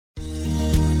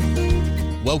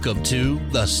Welcome to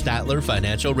the Statler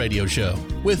Financial Radio Show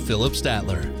with Phillip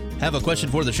Statler. Have a question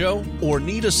for the show or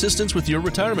need assistance with your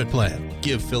retirement plan?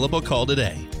 Give Phillip a call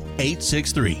today.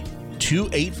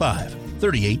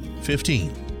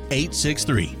 863-285-3815.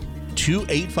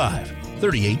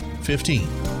 863-285-3815.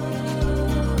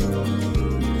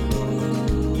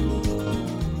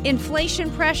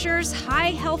 Inflation pressures,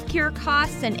 high healthcare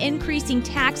costs, and increasing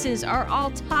taxes are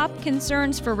all top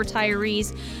concerns for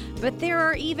retirees. But there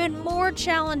are even more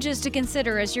challenges to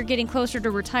consider as you're getting closer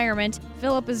to retirement.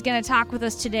 Phillip is going to talk with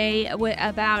us today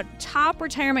about top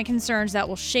retirement concerns that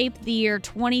will shape the year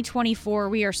 2024.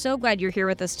 We are so glad you're here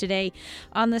with us today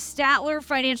on the Statler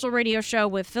Financial Radio Show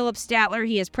with Phillip Statler.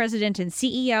 He is president and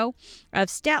CEO of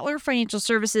Statler Financial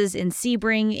Services in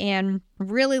Sebring, and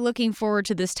really looking forward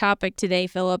to this topic today,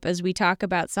 Phillip, as we talk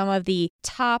about some of the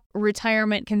top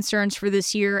retirement concerns for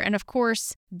this year. And of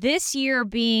course, this year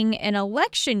being an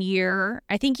election year,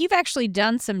 I think you've actually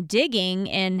done some digging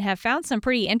and have found some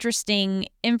pretty interesting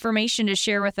information to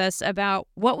share with us about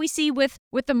what we see with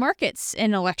the markets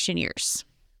in election years.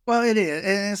 Well, it is.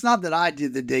 And it's not that I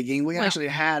did the digging. We actually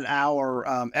had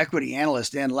our equity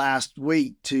analyst in last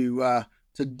week to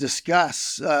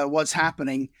discuss what's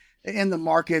happening in the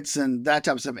markets and that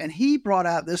type of stuff. And he brought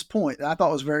out this point that I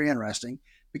thought was very interesting,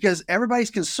 because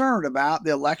everybody's concerned about the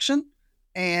election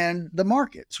and the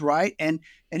markets, right? And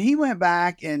he went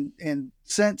back and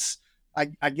since I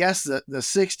guess the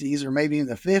 60s or maybe in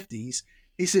the 50s,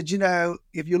 he said,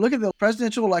 if you look at the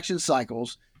presidential election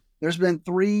cycles, there's been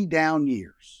 3 down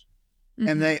years. Mm-hmm.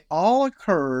 And they all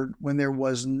occurred when there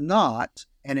was not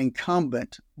an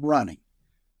incumbent running.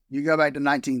 You go back to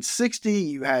 1960,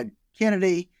 you had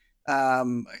Kennedy,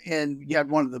 and you had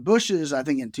one of the Bushes, I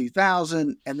think in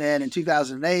 2000. And then in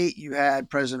 2008, you had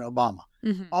President Obama.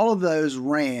 Mm-hmm. All of those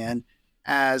ran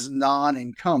as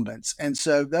non-incumbents. And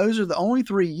so those are the only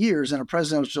 3 years in a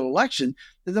presidential election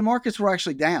that the markets were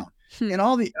actually down. In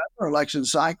all the other election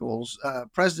cycles,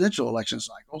 presidential election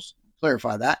cycles,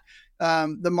 clarify that,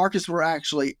 the markets were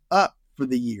actually up for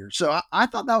the year. So I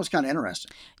thought that was kind of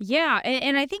interesting. Yeah.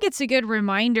 And I think it's a good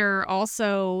reminder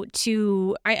also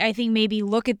to, I think, maybe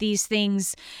look at these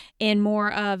things in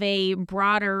more of a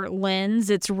broader lens.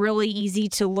 It's really easy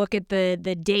to look at the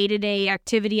day-to-day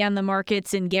activity on the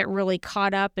markets and get really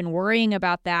caught up and worrying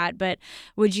about that. But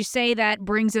would you say that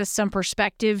brings us some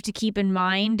perspective to keep in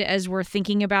mind as we're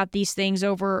thinking about these things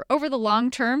over the long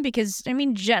term? Because,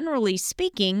 generally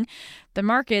speaking, the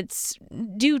markets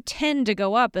do tend to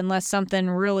go up unless something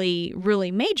really, really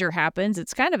major happens.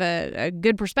 It's kind of a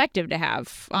good perspective to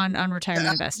have on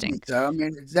retirement investing. So,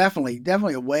 it's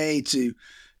definitely a way to,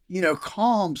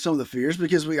 calm some of the fears,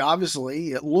 because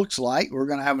it looks like we're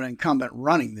going to have an incumbent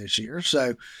running this year.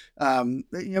 So,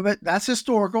 but that's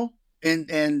historical.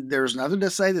 And there's nothing to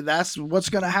say that that's what's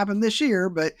going to happen this year,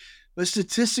 but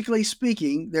statistically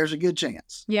speaking, there's a good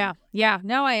chance. Yeah.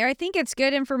 No, I think it's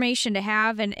good information to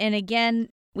have. And again,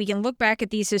 we can look back at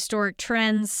these historic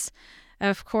trends.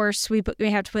 Of course, we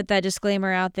have to put that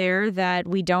disclaimer out there that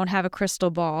we don't have a crystal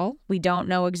ball. We don't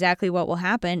know exactly what will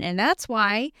happen. And that's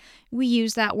why we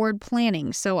use that word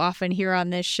planning so often here on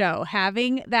this show,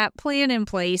 having that plan in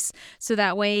place so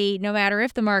that way, no matter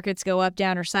if the markets go up,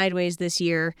 down, or sideways this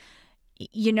year,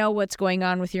 you know what's going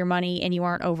on with your money and you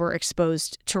aren't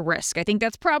overexposed to risk. I think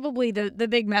that's probably the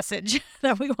big message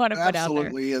that we want to put out there.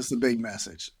 Absolutely is the big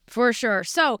message. For sure.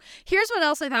 So here's what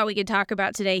else I thought we could talk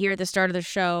about today here at the start of the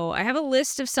show. I have a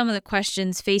list of some of the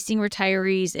questions facing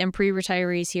retirees and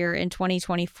pre-retirees here in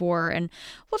 2024, and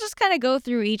we'll just kind of go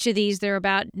through each of these. They're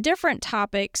about different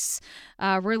topics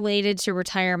related to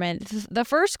retirement. The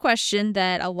first question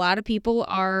that a lot of people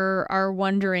are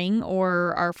wondering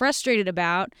or are frustrated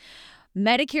about: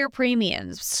 Medicare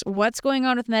premiums. What's going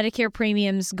on with Medicare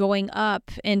premiums going up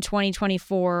in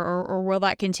 2024, or will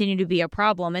that continue to be a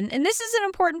problem? And this is an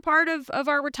important part of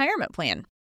our retirement plan.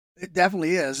 It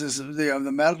definitely is. The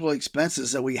medical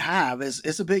expenses that we have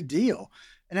it's a big deal.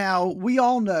 Now, we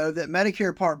all know that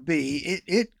Medicare Part B,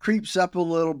 it creeps up a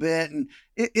little bit, and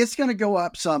it's going to go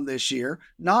up some this year.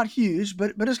 Not huge,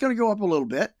 but it's going to go up a little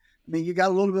bit. You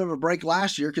got a little bit of a break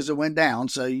last year because it went down,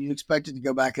 so you expect it to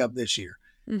go back up this year.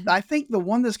 Mm-hmm. I think the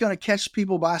one that's going to catch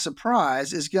people by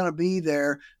surprise is going to be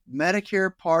their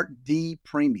Medicare Part D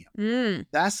premium.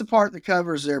 That's the part that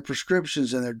covers their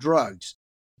prescriptions and their drugs.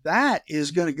 That is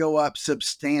going to go up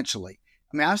substantially.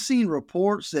 I've seen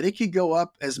reports that it could go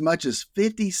up as much as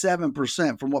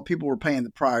 57% from what people were paying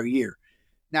the prior year.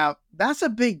 Now, that's a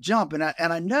big jump, and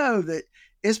I know that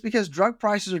it's because drug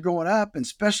prices are going up and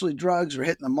specialty drugs are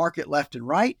hitting the market left and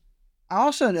right. I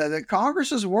also know that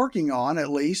Congress is working on at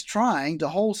least trying to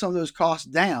hold some of those costs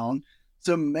down.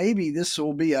 So maybe this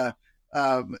will be a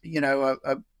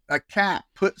a cap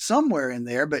put somewhere in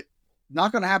there, but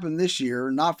not going to happen this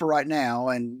year, not for right now,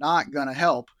 and not going to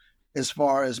help as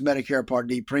far as Medicare Part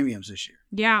D premiums this year.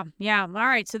 Yeah. All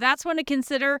right. So that's one to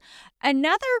consider.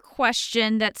 Another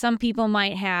question that some people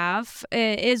might have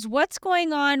is what's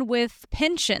going on with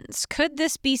pensions? Could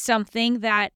this be something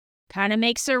that kind of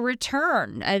makes a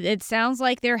return? It sounds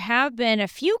like there have been a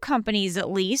few companies, at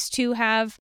least, who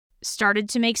have started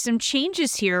to make some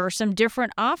changes here or some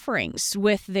different offerings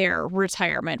with their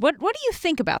retirement. What do you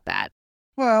think about that?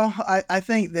 Well, I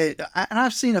think that, and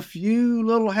I've seen a few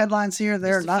little headlines here.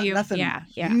 They're nothing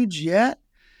huge yet,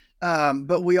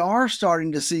 but we are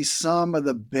starting to see some of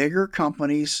the bigger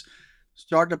companies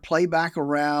start to play back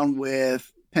around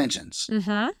with pensions.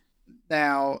 Mm-hmm.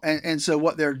 Now, and so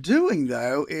what they're doing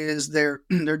though is they're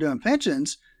doing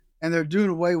pensions, and they're doing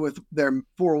away with their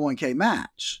 401k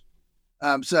match.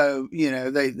 So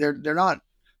they're not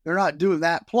doing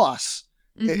that plus.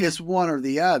 Mm-hmm. It's one or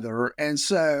the other, and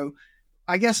so.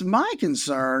 I guess my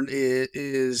concern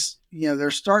is,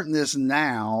 they're starting this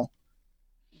now.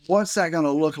 What's that going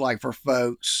to look like for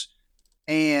folks?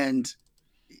 And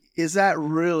is that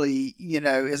really,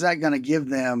 is that going to give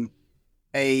them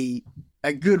a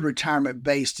good retirement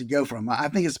base to go from? I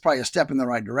think it's probably a step in the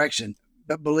right direction.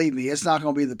 But believe me, it's not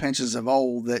going to be the pensions of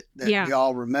old that we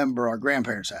all remember our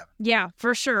grandparents having. Yeah,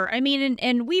 for sure. I mean,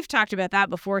 and we've talked about that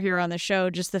before here on the show,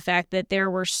 just the fact that there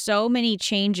were so many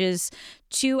changes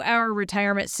to our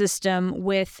retirement system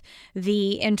with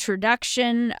the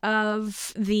introduction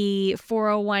of the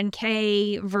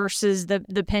 401k versus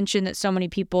the pension that so many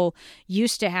people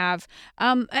used to have.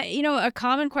 A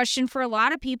common question for a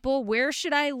lot of people, where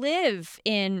should I live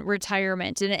in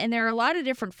retirement? And there are a lot of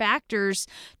different factors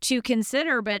to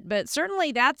consider, but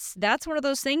certainly that's one of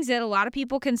those things that a lot of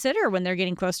people consider when they're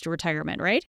getting close to retirement,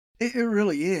 right? It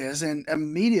really is. And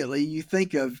immediately you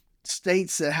think of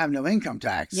states that have no income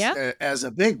tax as a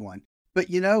big one. But,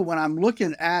 when I'm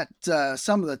looking at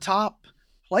some of the top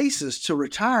places to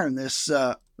retire in this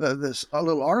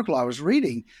little article I was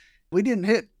reading, we didn't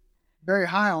hit very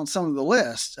high on some of the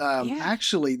lists.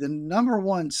 Actually, the number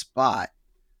one spot,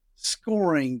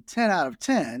 scoring 10 out of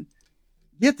 10,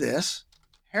 get this,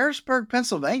 Harrisburg,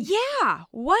 Pennsylvania. Yeah.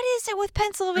 What is it with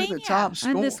Pennsylvania the top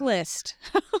score on this list?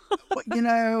 Well,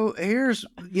 here's,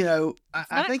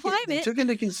 I think they took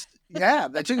into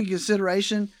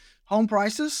consideration home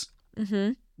prices,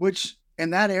 mm-hmm. which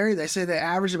in that area, they say they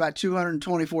average about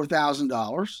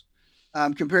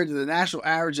 $224,000 compared to the national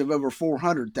average of over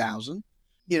 $400,000.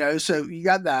 So you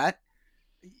got that.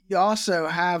 You also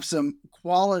have some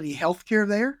quality health care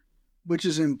there, which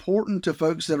is important to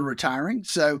folks that are retiring.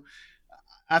 So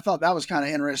I thought that was kind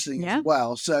of interesting as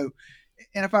well. So,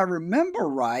 and if I remember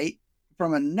right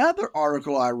from another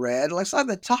article I read, it looks like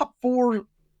the top 4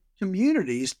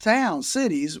 communities, towns,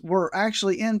 cities were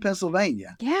actually in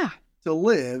Pennsylvania. Yeah. To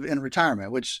live in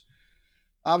retirement, which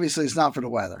obviously is not for the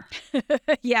weather.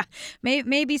 Yeah.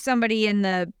 Maybe somebody in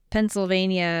the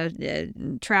Pennsylvania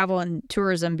Travel and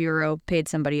Tourism Bureau paid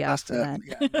somebody else for that.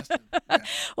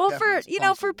 Well,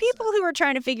 for people who are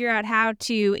trying to figure out how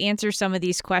to answer some of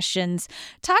these questions,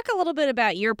 talk a little bit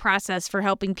about your process for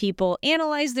helping people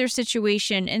analyze their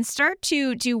situation and start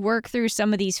to work through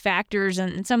some of these factors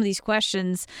and some of these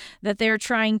questions that they're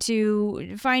trying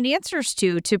to find answers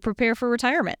to prepare for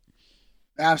retirement.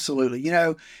 Absolutely.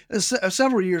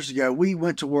 Several years ago, we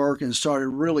went to work and started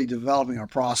really developing our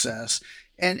process.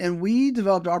 And we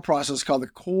developed our process called the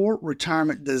Core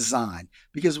Retirement Design,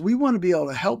 because we want to be able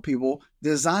to help people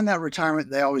design that retirement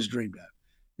they always dreamed of.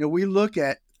 We look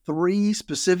at 3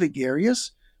 specific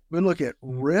areas. We look at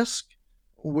risk,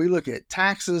 we look at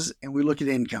taxes, and we look at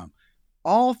income.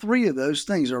 All 3 of those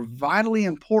things are vitally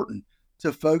important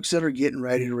to folks that are getting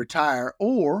ready to retire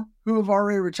or who have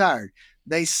already retired.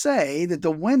 They say that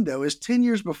the window is 10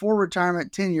 years before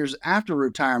retirement, 10 years after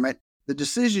retirement. The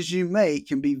decisions you make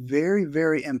can be very,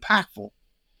 very impactful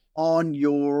on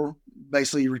your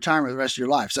basically retirement the rest of your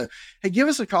life. So, hey, give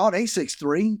us a call at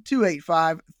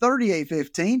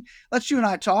 863-285-3815. Let's you and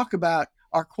I talk about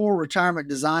our core retirement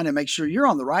design and make sure you're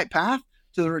on the right path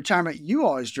to the retirement you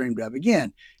always dreamed of.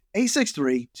 Again,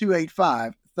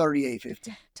 863-285-3815.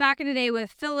 Talking today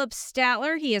with Phillip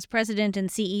Statler. He is president and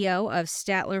CEO of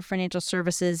Statler Financial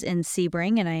Services in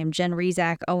Sebring, and I am Jen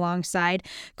Rezac alongside,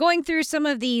 going through some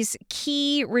of these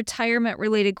key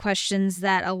retirement-related questions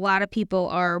that a lot of people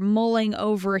are mulling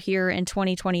over here in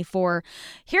 2024.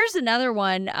 Here's another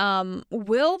one.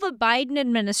 Will the Biden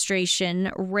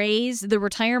administration raise the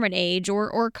retirement age,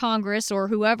 or Congress, or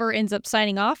whoever ends up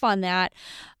signing off on that?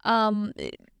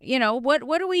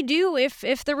 What do we do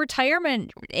if the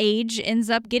retirement age ends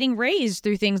up getting raised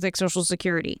through things like Social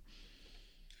Security?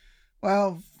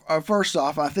 Well, first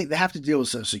off, I think they have to deal with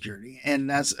Social Security, and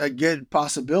that's a good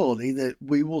possibility that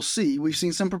we will see. We've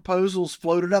seen some proposals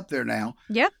floated up there now.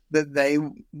 Yep. That they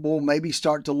will maybe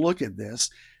start to look at this.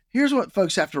 Here's what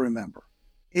folks have to remember.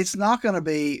 It's not going to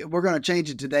be, we're going to change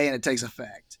it today and it takes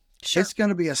effect. Sure. It's going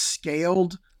to be a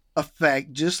scaled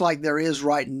effect, just like there is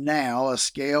right now, a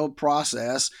scaled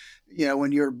process.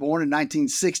 When you're born in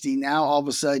 1960, now all of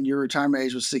a sudden your retirement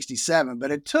age was 67,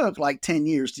 but it took like 10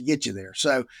 years to get you there.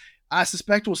 So I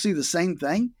suspect we'll see the same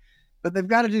thing, but they've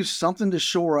got to do something to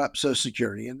shore up Social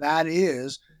Security. And that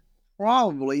is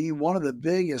probably one of the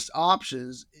biggest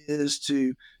options is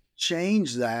to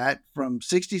change that from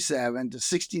 67 to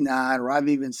 69, or I've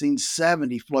even seen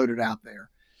 70 floated out there.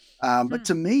 But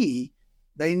to me,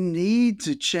 they need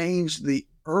to change the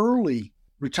early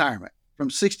retirement from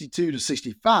 62 to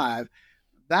 65.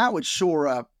 That would shore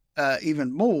up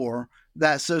even more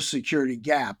that Social Security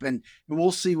gap. And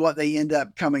we'll see what they end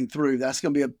up coming through. That's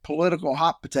going to be a political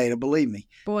hot potato, believe me,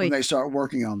 when they start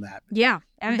working on that. Yeah.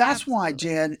 And that's why,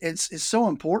 Jen, it's so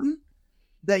important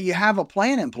that you have a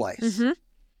plan in place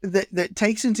that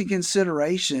takes into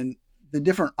consideration the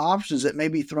different options that may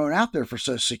be thrown out there for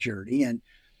Social Security. And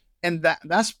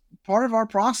that's part of our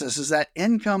process, is that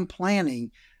income planning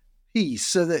piece,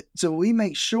 so we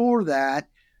make sure that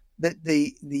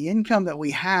the income that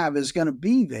we have is going to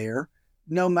be there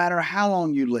no matter how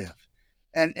long you live.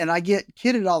 And I get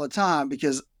kidded all the time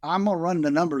because I'm going to run the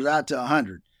numbers out to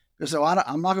 100. So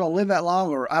I'm not going to live that long,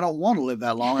 or I don't want to live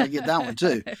that long. I get that one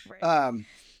too. Right.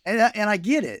 And I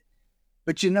get it.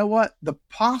 But you know what? The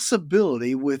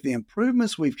possibility with the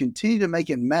improvements we've continued to make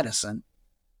in medicine,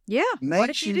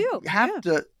 makes you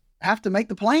have to make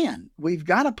the plan. We've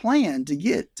got a plan to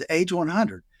get to age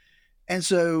 100. And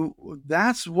so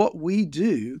that's what we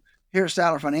do here at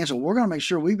Statler Financial. We're going to make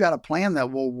sure we've got a plan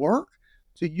that will work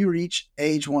till you reach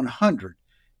age 100.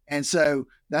 And so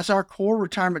that's our core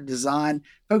retirement design.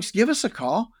 Folks, give us a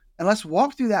call and let's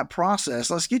walk through that process.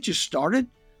 Let's get you started,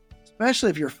 especially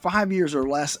if you're 5 years or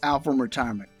less out from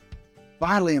retirement.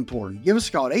 Vitally important. Give us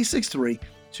a call at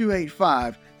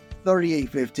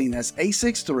 863-285-3815. That's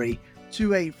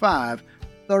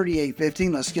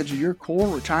 863-285-3815. Let's schedule your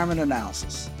core retirement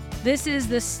analysis. This is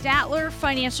the Statler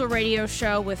Financial Radio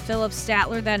Show with Philip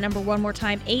Statler. That number one more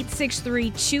time,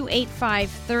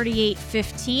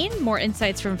 863-285-3815. More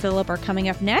insights from Philip are coming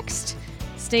up next.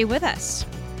 Stay with us.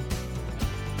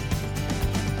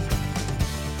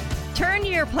 Turn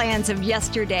your plans of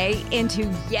yesterday into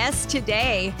yes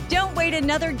today. Don't wait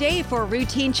another day for a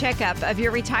routine checkup of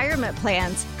your retirement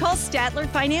plans. Call Statler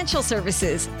Financial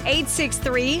Services,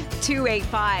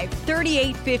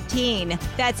 863-285-3815.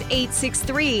 That's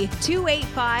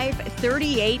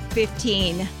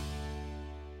 863-285-3815.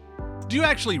 Do you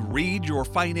actually read your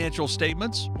financial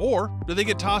statements, or do they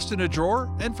get tossed in a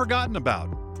drawer and forgotten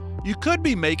about? You could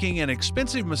be making an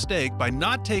expensive mistake by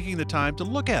not taking the time to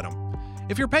look at them.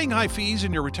 If you're paying high fees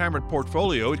in your retirement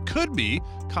portfolio, it could be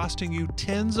costing you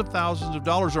tens of thousands of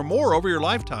dollars or more over your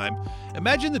lifetime.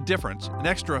 Imagine the difference an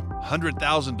extra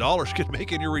 $100,000 could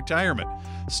make in your retirement.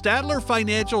 Statler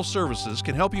Financial Services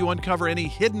can help you uncover any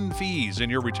hidden fees in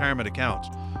your retirement accounts.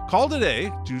 Call today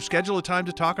to schedule a time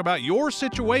to talk about your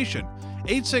situation.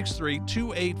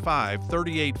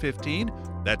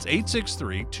 863-285-3815. That's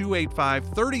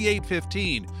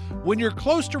 863-285-3815. When you're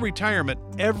close to retirement,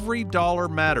 every dollar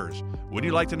matters. Would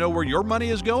you like to know where your money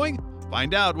is going?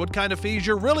 Find out what kind of fees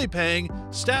you're really paying.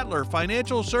 Statler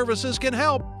Financial Services can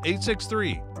help.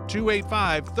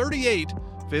 863-285-3815.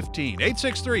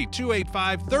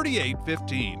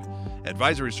 863-285-3815.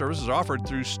 Advisory services offered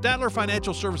through Statler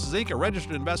Financial Services, Inc., a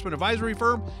registered investment advisory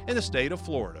firm in the state of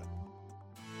Florida.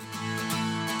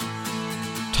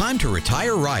 Time to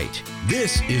retire right.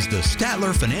 This is the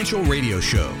Statler Financial Radio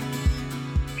Show.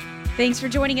 Thanks for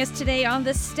joining us today on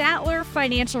the Statler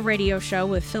Financial Radio Show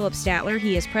with Philip Statler.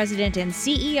 He is president and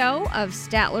CEO of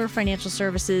Statler Financial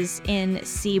Services in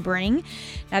Sebring.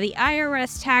 Now, the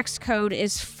IRS tax code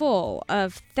is full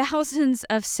of thousands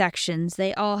of sections.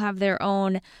 They all have their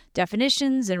own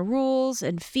definitions and rules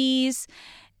and fees.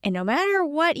 And no matter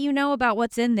what you know about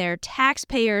what's in there,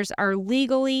 taxpayers are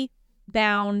legally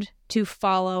bound to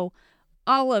follow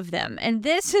all of them. And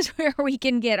this is where we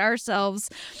can get ourselves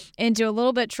into a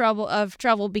little bit of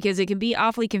trouble because it can be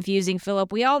awfully confusing.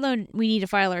 Philip, we all know we need to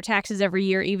file our taxes every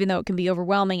year, even though it can be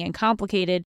overwhelming and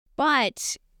complicated.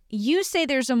 But you say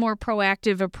there's a more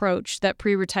proactive approach that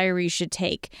pre-retirees should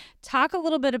take. Talk a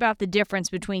little bit about the difference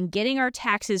between getting our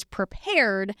taxes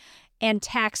prepared and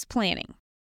tax planning.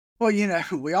 Well,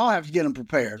 we all have to get them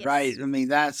prepared, yes. Right? I mean,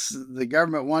 the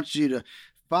government wants you to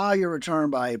file your return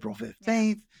by April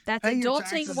 15th. That's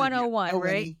Adulting 101,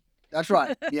 right? That's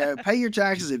right. Pay your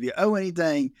taxes if you owe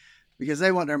anything, because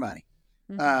they want their money.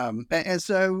 And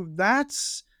so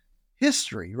that's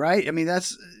history, right? I mean,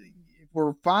 if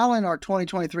we're filing our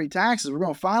 2023 taxes, we're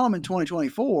going to file them in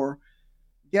 2024.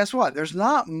 Guess what? There's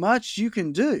not much you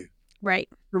can do right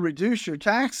to reduce your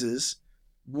taxes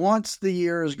once the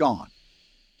year is gone.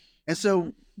 And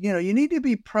so, you need to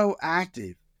be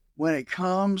proactive when it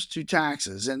comes to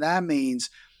taxes. And that means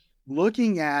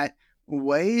looking at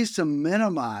ways to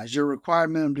minimize your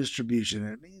required minimum distribution.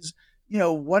 It means,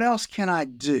 what else can I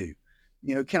do?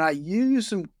 Can I use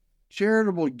some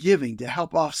charitable giving to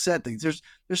help offset things?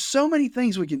 There's so many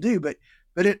things we can do, but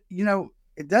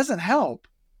it doesn't help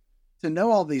to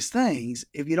know all these things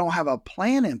if you don't have a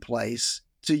plan in place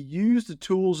to use the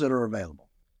tools that are available.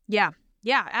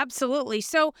 Yeah, absolutely.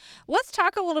 So let's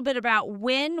talk a little bit about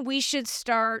when we should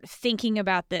start thinking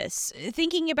about this,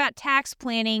 thinking about tax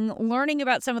planning, learning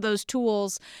about some of those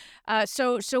tools,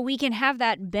 so we can have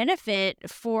that benefit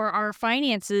for our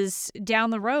finances down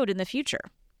the road in the future.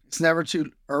 It's never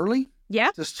too early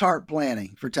to start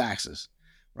planning for taxes,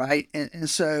 right? And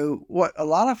so what a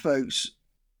lot of folks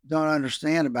don't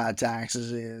understand about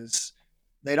taxes is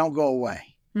they don't go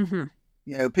away.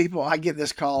 People, I get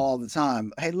this call all the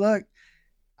time. Hey, look,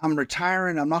 I'm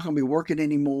retiring. I'm not going to be working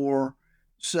anymore,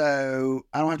 so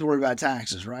I don't have to worry about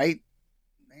taxes, right?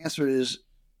 The answer is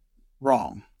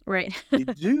wrong. Right. You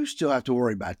do still have to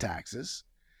worry about taxes.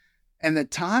 And the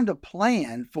time to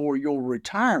plan for your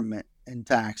retirement and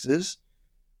taxes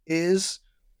is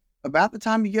about the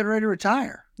time you get ready to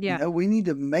retire. Yeah. We need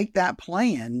to make that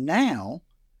plan now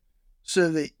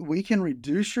so that we can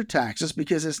reduce your taxes,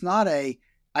 because it's not I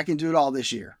can do it all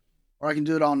this year or I can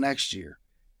do it all next year.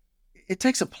 It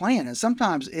takes a plan, and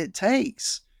sometimes it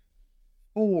takes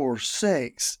 4,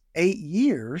 6, 8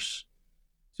 years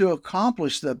to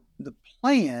accomplish the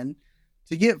plan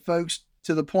to get folks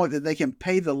to the point that they can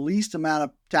pay the least amount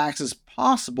of taxes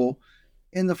possible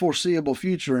in the foreseeable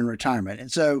future in retirement. And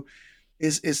so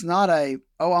it's not I'm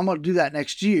going to do that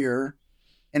next year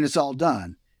and it's all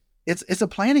done. It's a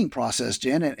planning process,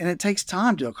 Jen, and it takes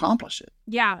time to accomplish it.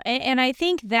 Yeah, and I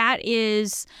think that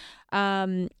is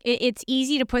it's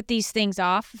easy to put these things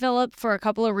off, Philip, for a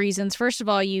couple of reasons. First of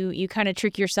all, you kind of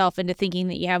trick yourself into thinking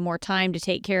that you have more time to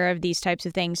take care of these types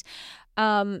of things.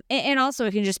 And also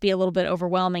it can just be a little bit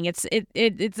overwhelming. It's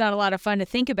not a lot of fun to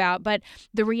think about, but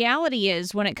the reality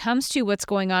is when it comes to what's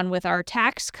going on with our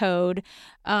tax code,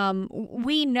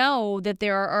 we know that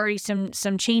there are already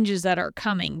some changes that are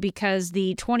coming, because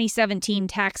the 2017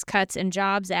 Tax Cuts and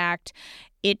Jobs Act,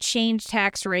 it changed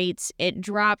tax rates. It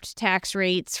dropped tax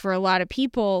rates for a lot of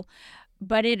people,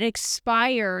 but it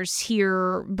expires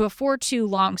here before too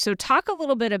long. So talk a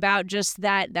little bit about just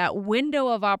that window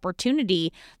of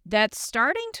opportunity that's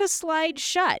starting to slide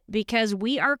shut, because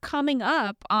we are coming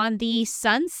up on the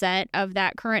sunset of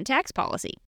that current tax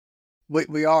policy.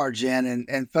 We are, Jen,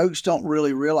 and folks don't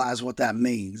really realize what that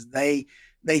means. They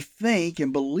think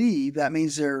and believe that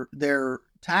means their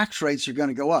tax rates are going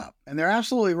to go up, and they're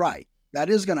absolutely right. That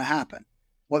is going to happen.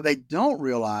 What they don't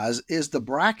realize is the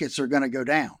brackets are going to go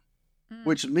down,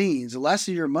 which means less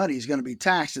of your money is going to be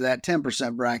taxed at that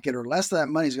 10% bracket, or less of that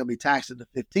money is going to be taxed at the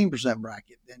 15%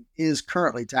 bracket than is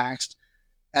currently taxed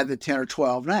at the 10 or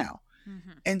 12 now.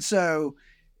 And so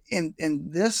in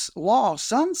this law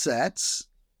sunsets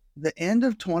the end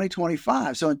of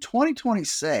 2025. So in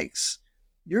 2026,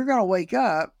 you're going to wake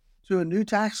up to a new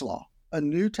tax law, a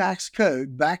new tax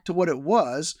code, back to what it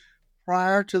was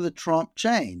prior to the Trump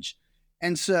change.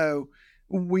 And so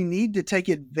we need to take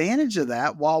advantage of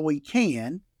that while we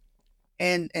can,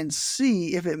 and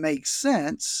see if it makes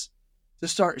sense to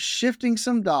start shifting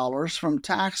some dollars from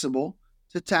taxable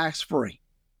to tax-free.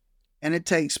 And it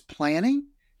takes planning.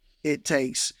 It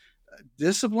takes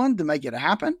discipline to make it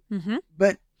happen.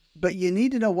 But you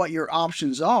need to know what your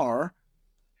options are,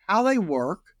 how they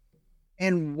work,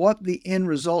 and what the end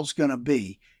result's going to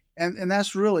be. And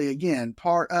that's really, again,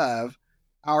 part of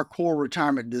our core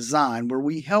retirement design, where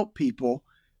we help people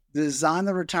design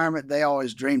the retirement they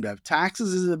always dreamed of.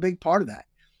 Taxes is a big part of that.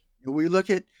 We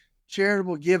look at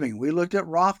charitable giving. We looked at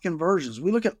Roth conversions.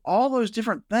 We look at all those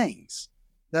different things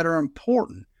that are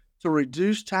important to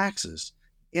reduce taxes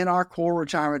in our core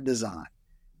retirement design.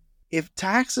 If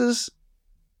taxes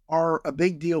are a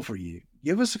big deal for you,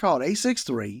 give us a call at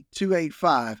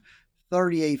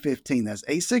 863-285-3815. That's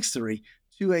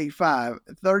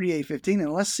 863-285-3815,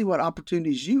 and let's see what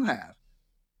opportunities you have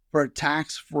for a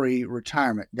tax-free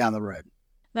retirement down the road.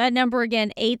 That number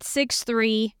again,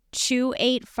 863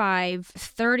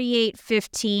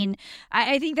 888-285-3815.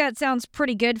 I think that sounds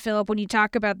pretty good, Philip, when you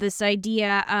talk about this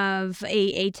idea of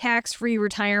a tax-free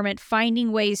retirement,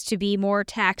 finding ways to be more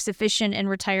tax efficient in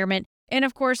retirement. And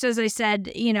of course, as I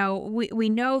said, we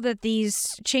know that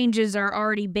these changes are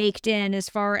already baked in as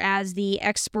far as the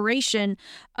expiration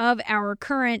of our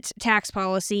current tax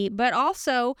policy, but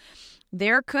also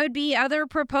there could be other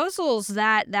proposals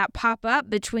that pop up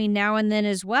between now and then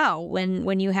as well.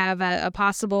 When you have a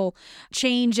possible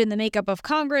change in the makeup of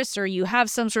Congress, or you have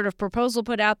some sort of proposal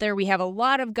put out there, we have a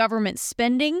lot of government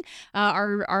spending.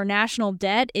 Our national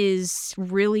debt is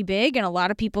really big, and a lot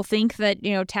of people think that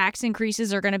tax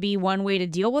increases are going to be one way to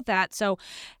deal with that. So,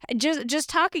 just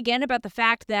talk again about the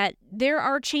fact that there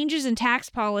are changes in tax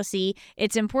policy.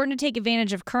 It's important to take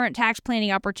advantage of current tax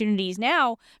planning opportunities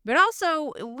now, but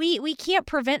also we can't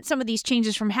prevent some of these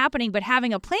changes from happening, but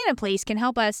having a plan in place can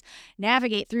help us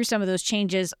navigate through some of those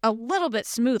changes a little bit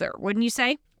smoother, wouldn't you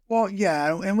say? Well,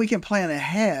 yeah, and we can plan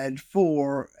ahead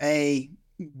for a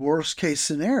worst case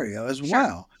scenario as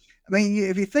well. I mean,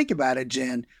 if you think about it,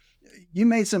 Jen, you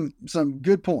made some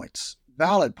good points,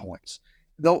 valid points.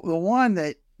 The one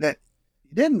that you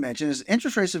didn't mention is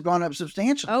interest rates have gone up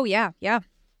substantially. Oh, yeah.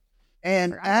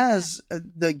 And as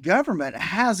the government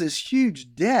has this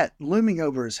huge debt looming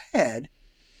over its head,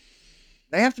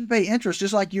 they have to pay interest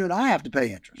just like you and I have to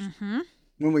pay interest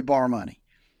when we borrow money.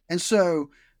 And so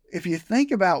if you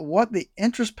think about what the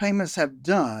interest payments have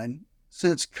done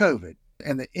since COVID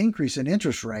and the increase in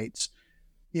interest rates,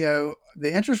 the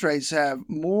interest rates have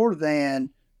more than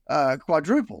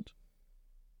quadrupled,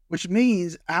 which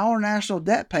means our national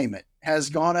debt payment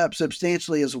has gone up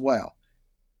substantially as well.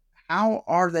 How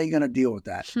are they going to deal with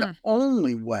that? The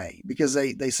only way, because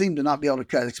they seem to not be able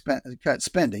to cut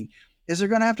spending, is they're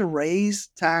going to have to raise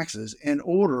taxes in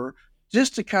order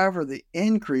just to cover the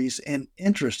increase in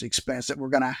interest expense that we're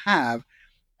going to have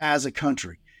as a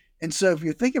country. And so if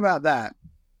you think about that,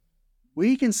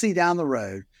 we can see down the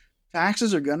road,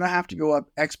 taxes are going to have to go up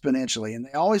exponentially. And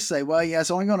they always say, well, yeah,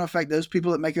 it's only going to affect those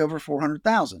people that make over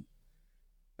 $400,000.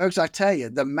 Folks, I tell you,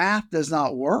 the math does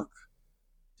not work.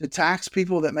 To tax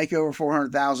people that make over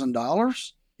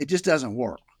 $400,000, it just doesn't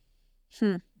work.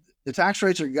 The tax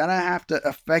rates are going to have to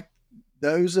affect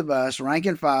those of us rank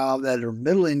and file that are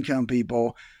middle income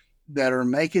people that are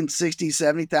making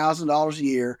 $60,000, $70,000 a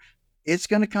year. It's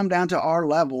going to come down to our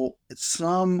level in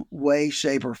some way,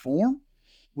 shape, or form.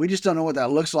 We just don't know what that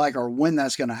looks like or when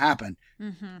that's going to happen.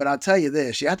 But I'll tell you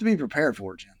this, you have to be prepared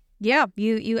for it, Jen. Yeah,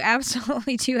 you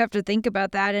absolutely do have to think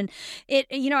about that. And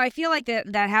I feel like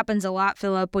that happens a lot,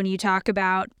 Philip, when you talk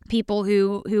about people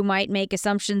who might make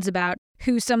assumptions about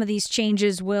who some of these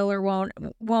changes will or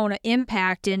won't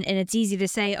impact. And it's easy to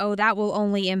say, oh, that will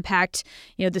only impact,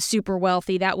 the super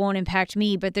wealthy. That won't impact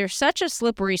me. But there's such a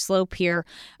slippery slope here.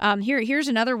 Here's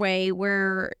another way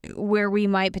where we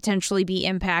might potentially be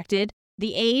impacted.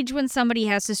 The age when somebody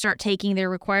has to start taking their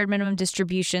required minimum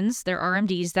distributions, their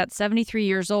RMDs, that's 73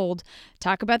 years old.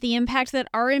 Talk about the impact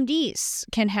that RMDs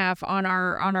can have on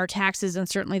our taxes and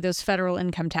certainly those federal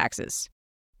income taxes.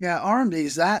 Yeah,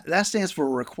 RMDs, that stands for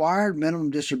required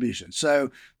minimum distribution. So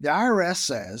the IRS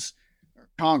says,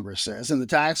 Congress says in the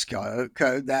tax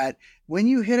code that when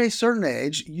you hit a certain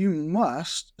age, you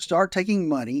must start taking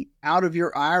money out of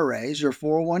your IRAs, your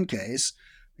 401ks,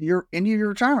 into your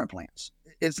retirement plans.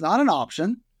 It's not an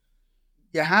option.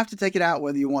 You have to take it out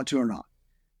whether you want to or not.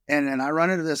 And I run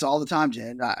into this all the time,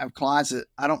 Jen. I have clients that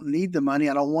I don't need the money.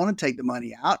 I don't want to take the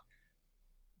money out.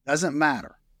 Doesn't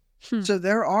matter. So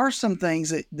there are some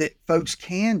things that folks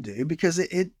can do because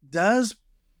it does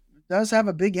have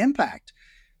a big impact,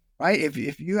 right?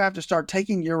 If you have to start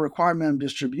taking your required minimum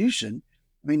distribution,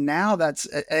 I mean, now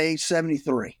that's at age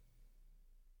 73.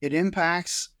 It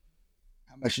impacts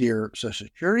how much of your Social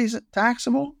Security is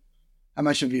taxable, how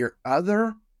much of your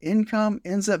other income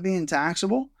ends up being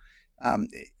taxable.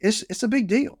 It's a big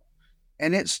deal.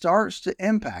 And it starts to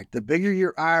impact. The bigger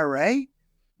your IRA,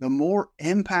 the more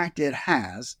impact it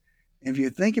has. And if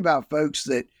you think about folks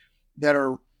that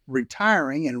are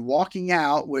retiring and walking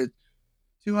out with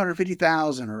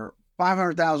 $250,000 or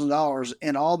 $500,000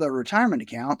 in all their retirement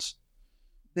accounts,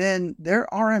 then their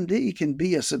RMD can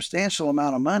be a substantial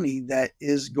amount of money that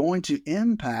is going to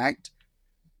impact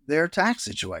their tax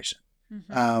situation.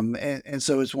 And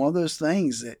so it's one of those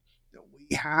things that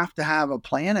we have to have a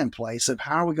plan in place of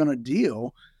how are we going to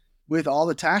deal with all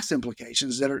the tax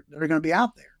implications that are going to be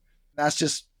out there. That's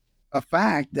just a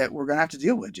fact that we're going to have to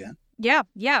deal with, Jen. Yeah.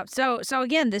 So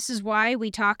again, this is why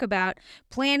we talk about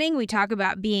planning. We talk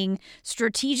about being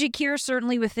strategic here,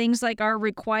 certainly with things like our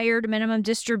required minimum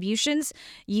distributions.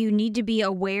 You need to be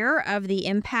aware of the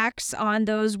impacts on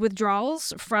those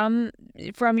withdrawals from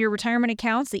your retirement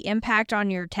accounts, the impact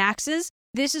on your taxes.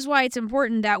 This is why it's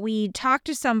important that we talk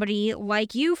to somebody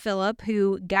like you, Philip,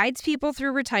 who guides people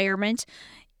through retirement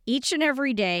each and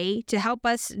every day to help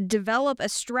us develop a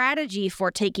strategy for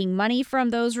taking money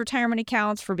from those retirement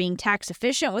accounts, for being tax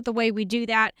efficient with the way we do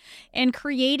that, and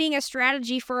creating a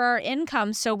strategy for our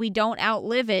income so we don't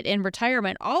outlive it in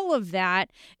retirement. All of that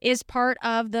is part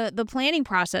of the planning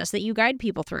process that you guide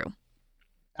people through.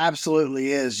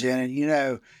 Absolutely is, Jen.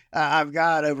 And, I've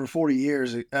got over 40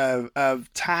 years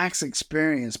of tax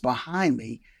experience behind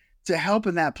me to help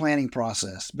in that planning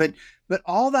process. But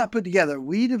all that put together,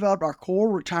 we developed our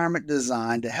core retirement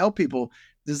design to help people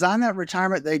design that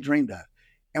retirement they dreamed of.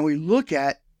 And we look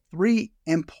at 3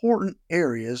 important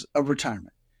areas of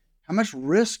retirement. How much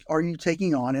risk are you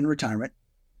taking on in retirement?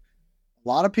 A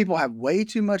lot of people have way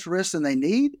too much risk than they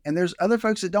need, and there's other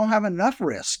folks that don't have enough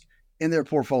risk in their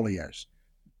portfolios.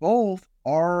 Both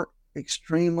are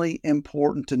extremely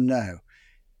important to know.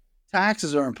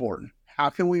 Taxes are important. How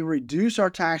can we reduce our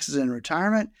taxes in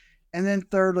retirement? And then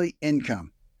thirdly,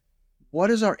 income. What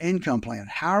is our income plan?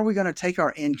 How are we going to take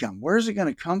our income? Where is it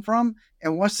going to come from?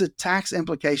 And what's the tax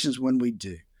implications when we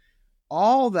do?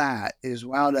 All that is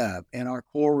wound up in our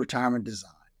core retirement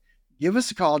design. Give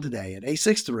us a call today at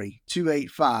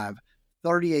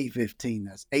 863-285-3815.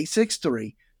 That's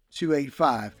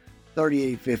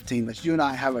 863-285-3815. Let's you and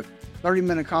I have a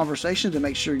 30-minute conversation to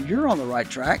make sure you're on the right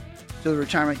track to the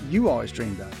retirement you always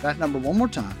dreamed of. That number one more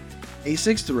time,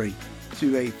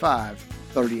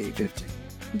 863-285-3815.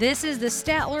 This is the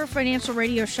Statler Financial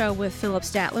Radio Show with Philip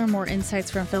Statler. More insights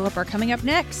from Philip are coming up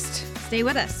next. Stay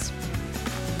with us.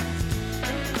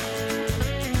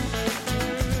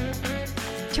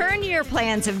 Turn your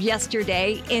plans of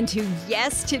yesterday into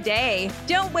yes today.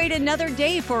 Don't wait another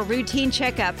day for a routine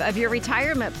checkup of your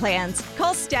retirement plans.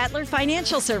 Call Statler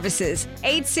Financial Services,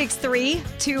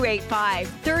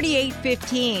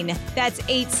 863-285-3815. That's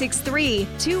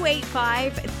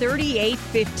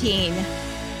 863-285-3815.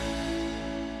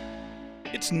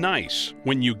 It's nice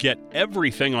when you get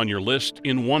everything on your list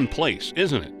in one place,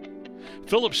 isn't it?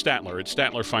 Philip Statler at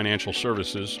Statler Financial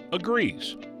Services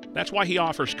agrees. That's why he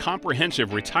offers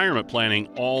comprehensive retirement planning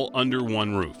all under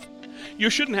one roof. You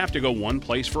shouldn't have to go one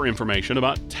place for information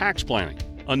about tax planning,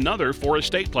 another for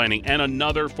estate planning, and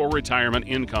another for retirement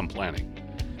income planning.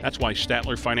 That's why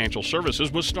Statler Financial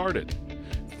Services was started.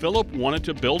 Philip wanted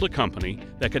to build a company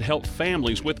that could help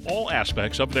families with all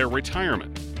aspects of their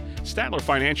retirement. Statler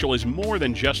Financial is more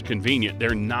than just convenient,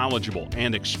 they're knowledgeable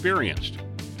and experienced.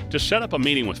 To set up a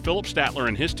meeting with Philip Statler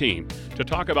and his team to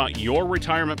talk about your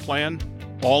retirement plan,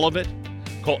 all of it,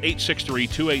 call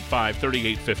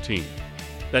 863-285-3815.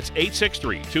 That's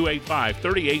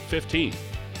 863-285-3815.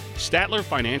 Statler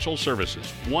Financial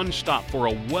Services, one stop for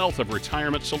a wealth of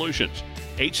retirement solutions.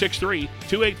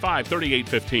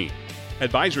 863-285-3815.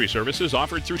 Advisory services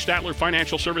offered through Statler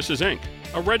Financial Services, Inc.,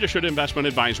 a registered investment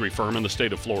advisory firm in the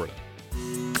state of Florida.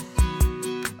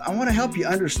 I want to help you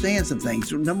understand some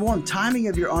things. Number one, timing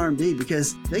of your RMD,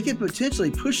 because they could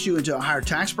potentially push you into a higher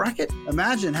tax bracket.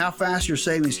 Imagine how fast your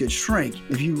savings could shrink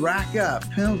if you rack up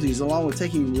penalties along with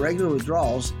taking regular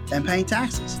withdrawals and paying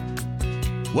taxes.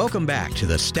 Welcome back to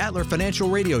the Statler Financial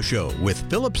Radio Show with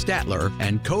Philip Statler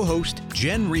and co-host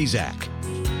Jen Rezac.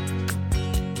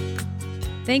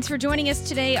 Thanks for joining us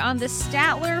today on the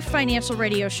Statler Financial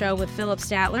Radio Show with Philip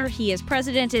Statler. He is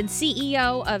president and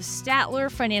CEO of Statler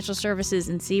Financial Services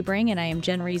in Sebring, and I am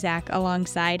Jen Rezac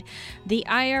alongside. The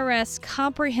IRS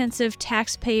Comprehensive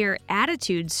Taxpayer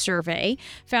Attitude Survey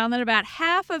found that about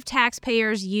half of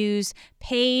taxpayers use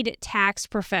paid tax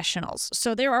professionals.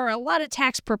 So there are a lot of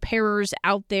tax preparers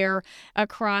out there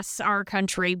across our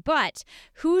country, but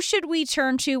who should we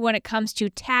turn to when it comes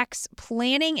to tax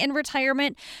planning in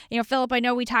retirement? Philip, I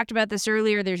know we talked about this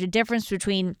earlier. There's a difference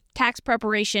between tax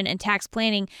preparation and tax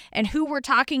planning, and who we're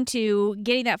talking to,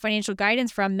 getting that financial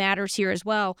guidance from matters here as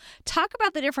well. Talk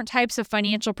about the different types of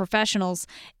financial professionals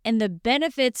and the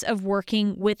benefits of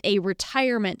working with a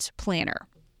retirement planner.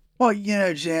 Well,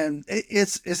 Jen,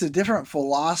 it's a different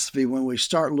philosophy when we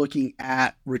start looking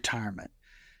at retirement,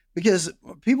 because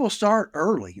people start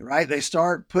early, right? They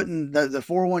start putting the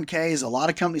 401ks. A lot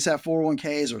of companies have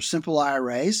 401ks or simple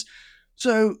IRAs.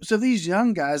 So these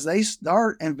young guys, they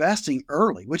start investing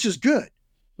early, which is good,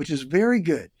 which is very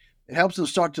good. It helps them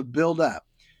start to build up,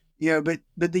 but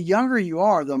the younger you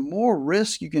are, the more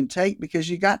risk you can take because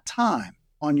you got time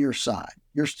on your side.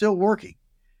 You're still working.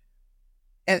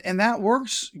 And that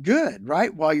works good,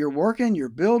 right? While you're working, you're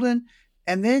building,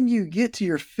 and then you get to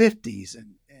your 50s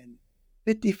and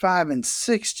 55 and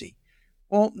 60.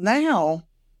 Well, now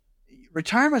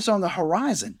retirement's on the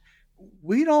horizon.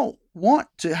 We don't want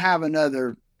to have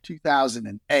another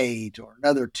 2008 or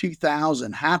another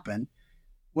 2000 happen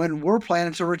when we're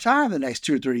planning to retire the next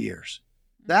 2 or 3 years.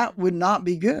 That would not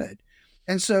be good.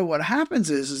 And so what happens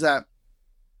is that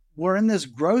we're in this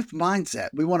growth mindset.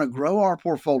 We want to grow our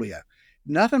portfolio.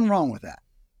 Nothing wrong with that.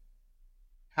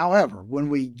 However, when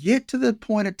we get to the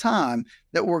point of time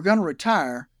that we're going to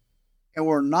retire and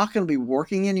we're not going to be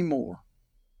working anymore,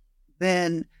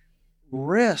 then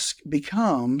risk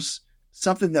becomes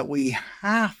something that we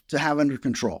have to have under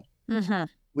control. Mm-hmm.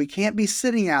 We can't be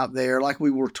sitting out there like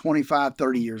we were 25,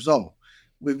 30 years old.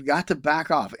 We've got to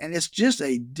back off. And it's just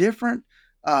a different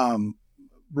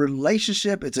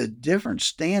relationship. It's a different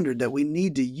standard that we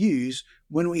need to use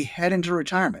when we head into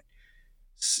retirement.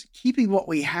 Keeping what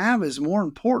we have is more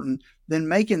important than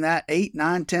making that 8,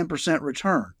 9, 10%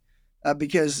 return,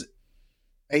 because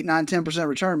 8, 9, 10%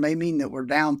 return may mean that we're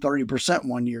down 30%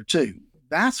 one year too.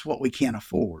 That's what we can't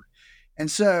afford. And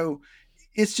so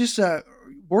it's just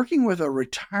working with a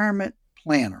retirement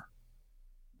planner.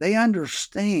 They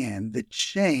understand the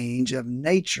change of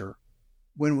nature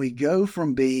when we go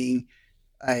from being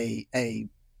a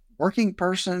working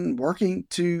person working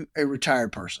to a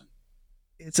retired person.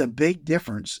 It's a big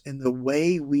difference in the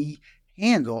way we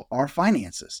handle our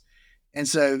finances. And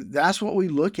so that's what we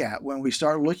look at when we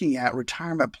start looking at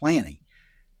retirement planning.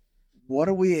 What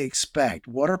do we expect?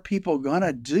 What are people going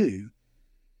to do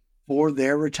for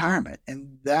their retirement?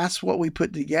 And that's what we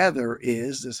put together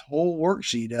is this whole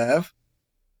worksheet of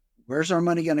where's our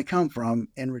money going to come from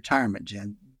in retirement,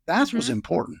 Jen? That's what's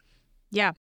important.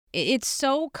 Yeah. It's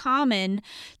so common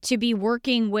to be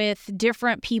working with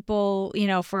different people,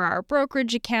 for our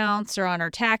brokerage accounts or on our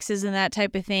taxes and that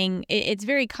type of thing. It's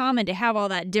very common to have all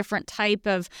that different type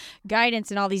of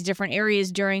guidance in all these different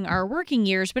areas during our working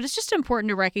years. But it's just important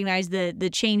to recognize the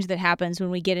change that happens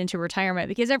when we get into retirement,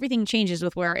 because everything changes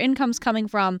with where our income's coming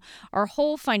from. Our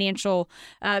whole financial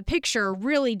picture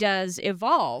really does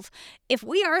evolve. If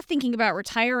we are thinking about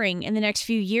retiring in the next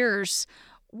few years,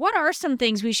 what are some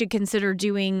things we should consider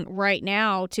doing right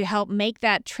now to help make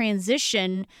that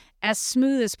transition as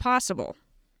smooth as possible?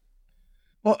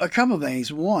 Well, a couple of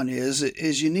things. One is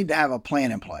you need to have a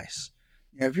plan in place.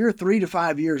 If you're 3 to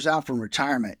 5 years out from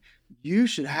retirement, you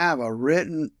should have a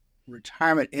written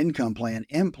retirement income plan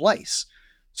in place.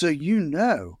 So you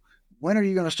know, when are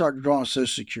you going to start drawing Social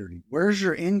Security? Where's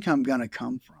your income going to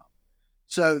come from?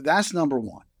 So that's number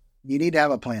one. You need to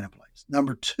have a plan in place.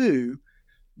 Number two,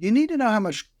 you need to know how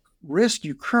much risk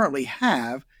you currently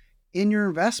have in your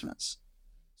investments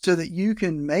so that you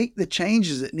can make the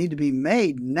changes that need to be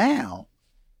made now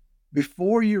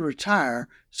before you retire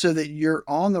so that you're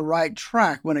on the right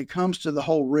track when it comes to the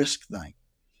whole risk thing.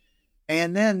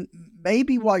 And then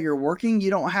maybe while you're working, you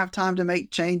don't have time to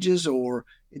make changes, or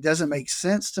it doesn't make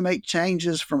sense to make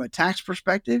changes from a tax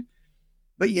perspective,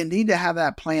 but you need to have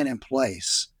that plan in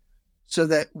place so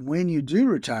that when you do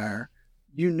retire,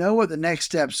 you know what the next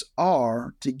steps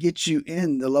are to get you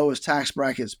in the lowest tax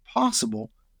brackets possible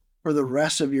for the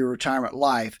rest of your retirement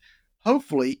life,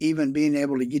 hopefully even being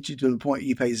able to get you to the point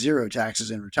you pay zero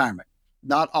taxes in retirement.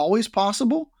 Not always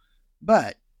possible,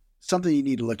 but something you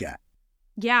need to look at.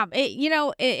 Yeah,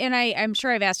 and I'm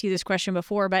sure I've asked you this question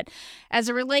before, but as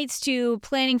it relates to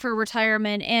planning for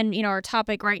retirement and, our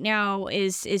topic right now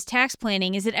is tax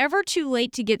planning, is it ever too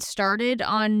late to get started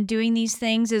on doing these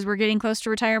things as we're getting close to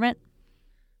retirement?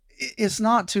 It's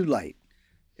not too late.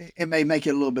 It may make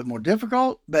it a little bit more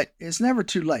difficult, but it's never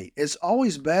too late. It's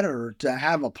always better to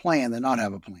have a plan than not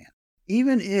have a plan.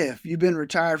 Even if you've been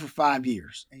retired for 5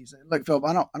 years and you say, look, Philip,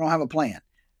 I don't have a plan.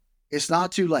 It's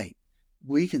not too late.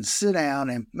 We can sit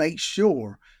down and make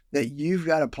sure that you've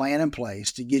got a plan in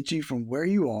place to get you from where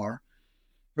you are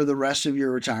for the rest of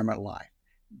your retirement life.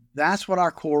 That's what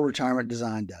our core retirement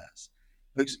design does.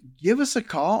 But give us a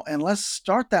call and let's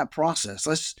start that process.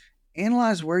 Let's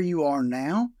analyze where you are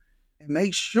now and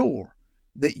make sure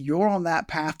that you're on that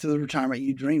path to the retirement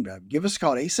you dreamed of. Give us a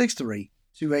call at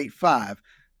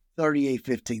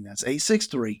 863-285-3815. That's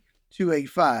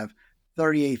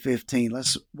 863-285-3815.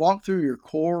 Let's walk through your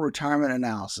core retirement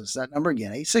analysis. That number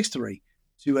again,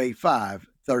 863-285-3815.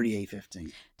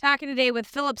 3815. Talking today with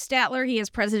Philip Statler. He is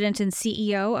president and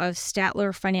CEO of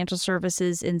Statler Financial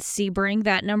Services in Sebring.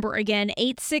 That number again,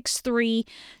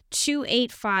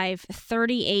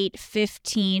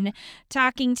 863-285-3815.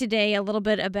 Talking today a little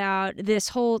bit about this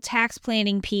whole tax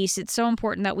planning piece. It's so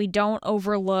important that we don't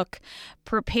overlook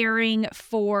preparing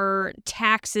for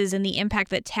taxes and the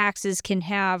impact that taxes can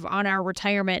have on our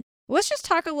retirement. Let's just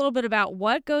talk a little bit about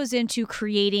what goes into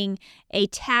creating a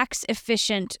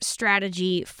tax-efficient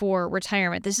strategy for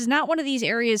retirement. This is not one of these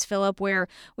areas, Philip, where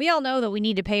we all know that we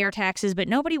need to pay our taxes, but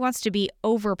nobody wants to be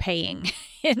overpaying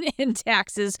in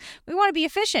taxes. We want to be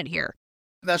efficient here.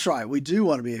 That's right. We do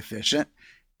want to be efficient.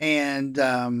 And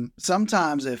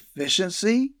sometimes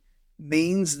efficiency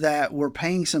means that we're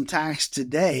paying some tax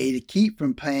today to keep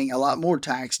from paying a lot more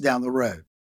tax down the road.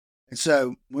 And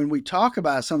so when we talk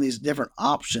about some of these different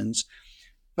options,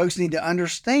 folks need to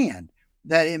understand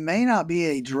that it may not be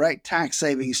a direct tax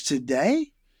savings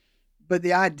today, but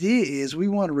the idea is we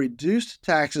want to reduce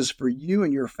taxes for you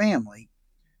and your family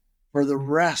for the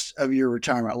rest of your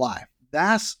retirement life.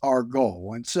 That's our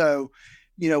goal. And so,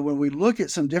 when we look at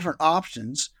some different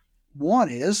options, one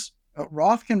is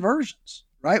Roth conversions,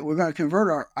 right? We're going to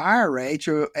convert our IRA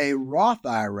to a Roth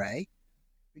IRA,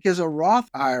 because a Roth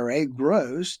IRA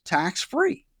grows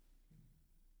tax-free.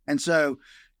 And so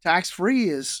tax-free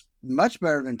is much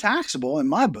better than taxable in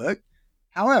my book.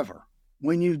 However,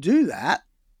 when you do that,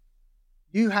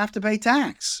 you have to pay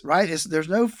tax, right? There's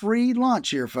no free lunch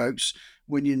here, folks.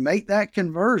 When you make that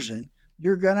conversion,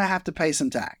 you're going to have to pay some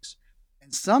tax.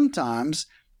 And sometimes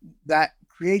that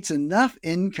creates enough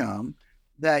income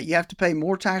that you have to pay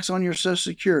more tax on your Social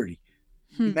Security.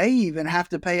 You may even have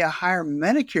to pay a higher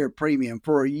Medicare premium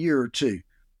for a year or two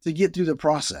to get through the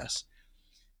process.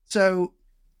 So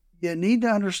you need to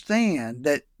understand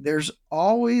that there's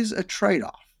always a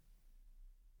trade-off.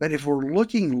 But if we're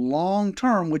looking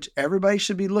long-term, which everybody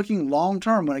should be looking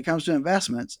long-term when it comes to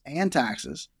investments and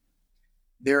taxes,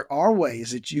 there are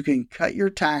ways that you can cut your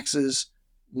taxes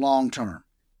long-term.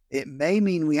 It may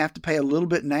mean we have to pay a little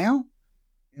bit now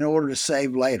in order to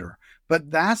save later. But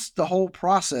that's the whole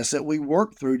process that we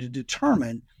work through to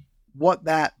determine what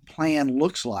that plan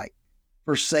looks like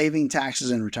for saving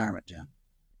taxes in retirement, Jen.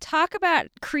 Talk about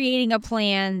creating a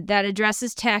plan that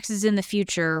addresses taxes in the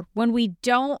future when we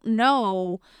don't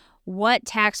know what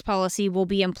tax policy will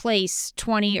be in place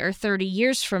 20 or 30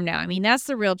 years from now. I mean, that's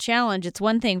the real challenge. It's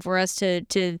one thing for us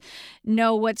to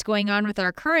know what's going on with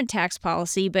our current tax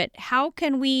policy, but how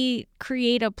can we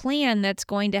create a plan that's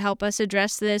going to help us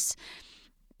address this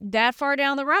that far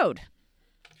down the road?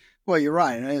 Well, you're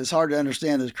right. And it's hard to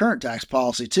understand the current tax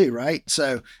policy too, right?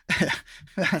 So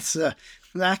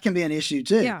that can be an issue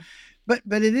too. Yeah. But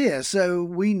it is. So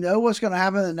we know what's going to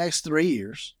happen in the next 3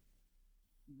 years.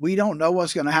 We don't know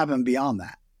what's going to happen beyond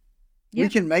that. Yeah. We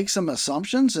can make some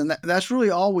assumptions, and that's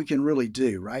really all we can really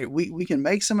do, right? We can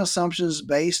make some assumptions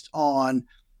based on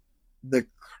the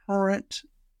current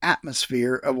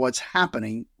atmosphere of what's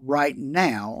happening right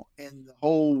now in the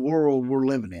whole world we're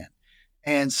living in.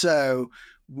 And so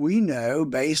we know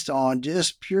based on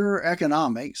just pure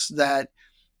economics that,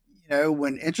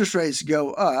 when interest rates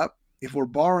go up, if we're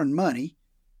borrowing money,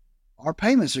 our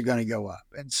payments are going to go up.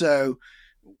 And so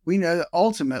we know that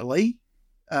ultimately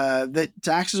that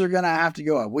taxes are going to have to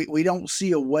go up. We don't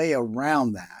see a way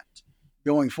around that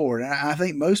going forward. And I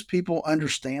think most people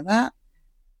understand that.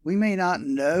 We may not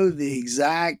know the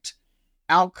exact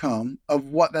outcome of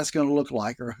what that's going to look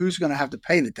like or who's going to have to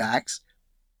pay the tax,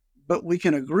 but we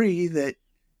can agree that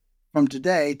from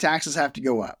today, taxes have to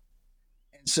go up.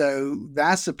 And so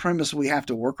that's the premise we have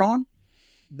to work on,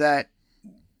 that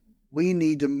we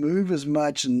need to move as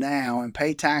much now and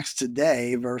pay tax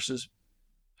today versus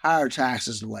higher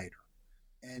taxes later.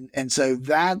 And so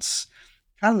that's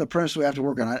kind of the premise we have to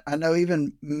work on. I know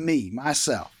even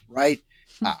myself, right?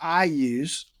 I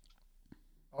use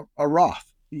a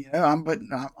Roth. I'm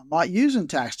not using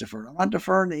tax deferred. I'm not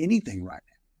deferring anything right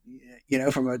now,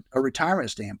 from a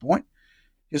retirement standpoint.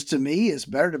 Because to me, it's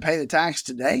better to pay the tax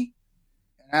today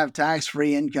and have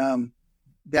tax-free income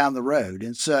down the road.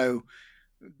 And so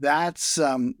that's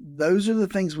those are the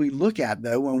things we look at,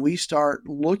 though, when we start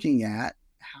looking at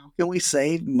how can we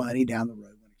save money down the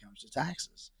road when it comes to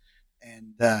taxes.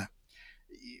 And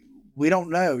we don't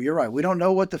know. You're right. We don't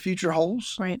know what the future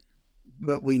holds. Right.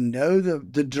 But we know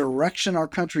the direction our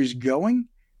country's going,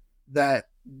 that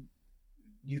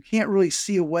you can't really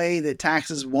see a way that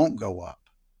taxes won't go up.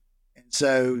 And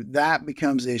so that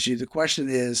becomes the issue. The question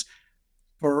is,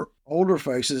 for older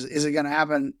folks, is it going to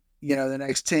happen, the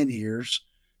next 10 years,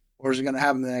 or is it going to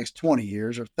happen the next 20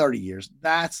 years or 30 years?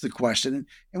 That's the question.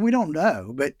 And we don't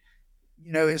know, but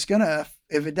it's going to,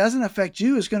 if it doesn't affect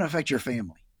you, it's going to affect your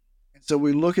family. And so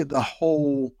we look at the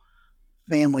whole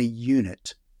family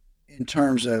unit in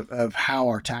terms of how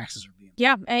our taxes are being.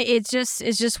 Yeah, it's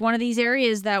just one of these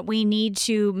areas that we need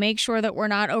to make sure that we're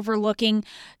not overlooking.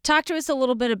 Talk to us a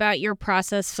little bit about your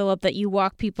process, Philip, that you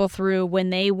walk people through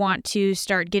when they want to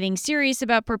start getting serious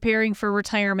about preparing for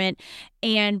retirement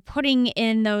and putting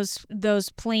in those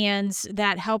plans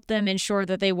that help them ensure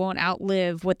that they won't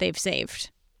outlive what they've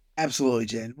saved. Absolutely,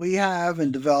 Jen. We have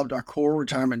and developed our core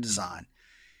retirement design.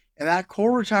 And that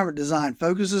core retirement design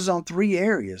focuses on 3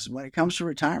 areas when it comes to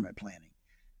retirement planning.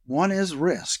 One is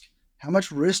risk. How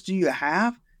much risk do you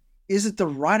have? Is it the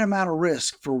right amount of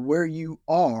risk for where you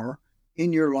are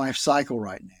in your life cycle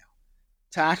right now?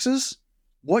 Taxes.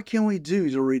 What can we do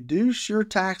to reduce your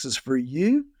taxes for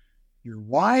you, your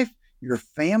wife, your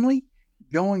family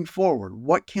going forward?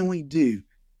 What can we do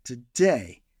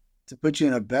today to put you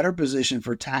in a better position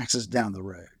for taxes down the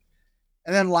road?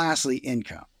 And then lastly,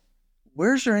 income.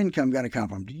 Where's your income going to come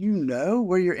from? Do you know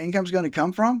where your income's going to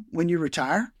come from when you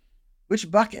retire?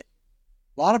 Which bucket?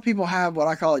 A lot of people have what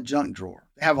I call a junk drawer.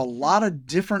 They have a lot of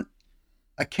different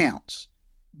accounts,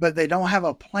 but they don't have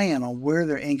a plan on where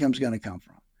their income's going to come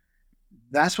from.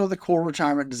 That's what the core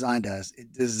retirement design does.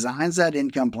 It designs that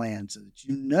income plan so that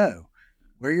you know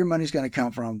where your money's going to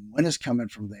come from, when it's coming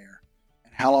from there,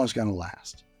 and how long it's going to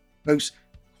last. Folks,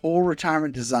 core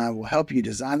retirement design will help you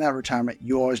design that retirement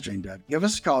you always dreamed of. Give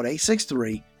us a call at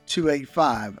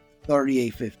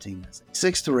 863-285-3815. That's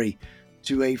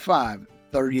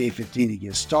 863-285-3815 to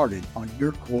get started on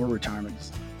your core retirement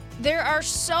design. There are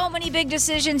so many big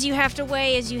decisions you have to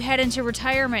weigh as you head into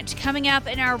retirement. Coming up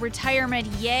in our retirement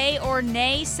yay or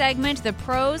nay segment, the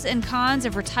pros and cons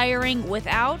of retiring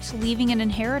without leaving an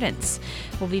inheritance.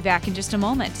 We'll be back in just a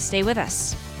moment. Stay with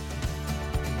us.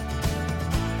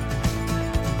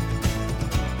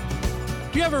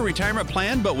 Do you have a retirement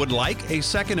plan but would like a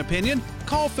second opinion?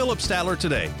 Call Philip Statler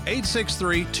today,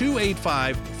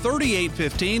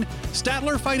 863-285-3815.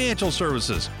 Statler Financial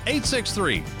Services,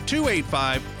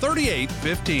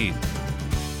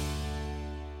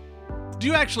 863-285-3815. Do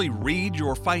you actually read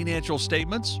your financial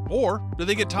statements, or do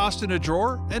they get tossed in a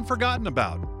drawer and forgotten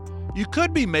about? You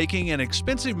could be making an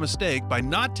expensive mistake by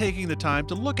not taking the time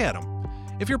to look at them.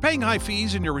 If you're paying high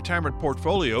fees in your retirement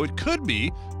portfolio, it could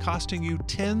be costing you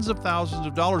tens of thousands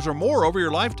of dollars or more over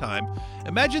your lifetime.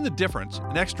 Imagine the difference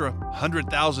an extra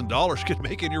 $100,000 could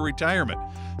make in your retirement.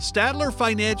 Statler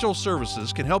Financial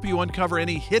Services can help you uncover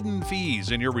any hidden fees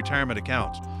in your retirement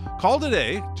accounts. Call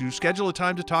today to schedule a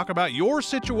time to talk about your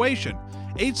situation.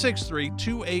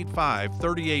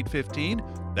 863-285-3815.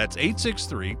 That's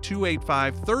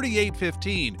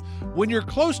 863-285-3815. When you're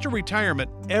close to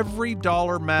retirement, every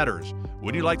dollar matters.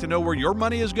 Would you like to know where your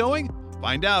money is going?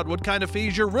 Find out what kind of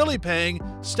fees you're really paying.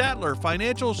 Statler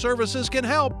Financial Services can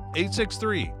help.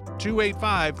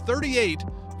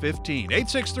 863-285-3815.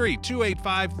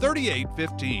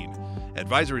 863-285-3815.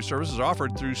 Advisory services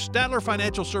offered through Statler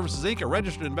Financial Services, Inc., a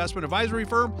registered investment advisory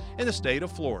firm in the state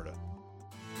of Florida.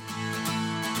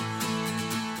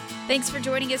 Thanks for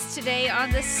joining us today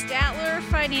on the Statler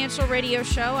Financial Radio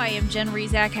Show. I am Jen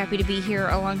Rezac, happy to be here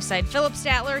alongside Philip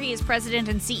Statler. He is president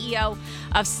and CEO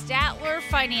of Statler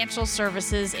Financial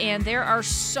Services, and there are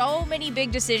so many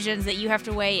big decisions that you have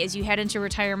to weigh as you head into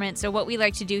retirement. So what we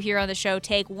like to do here on the show,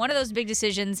 take one of those big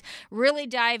decisions, really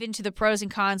dive into the pros and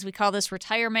cons. We call this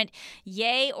retirement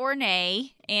yay or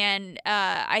nay. And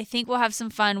I think we'll have some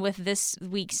fun with this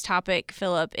week's topic,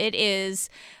 Philip. It is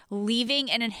leaving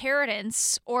an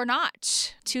inheritance or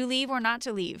not. To leave or not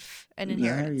to leave an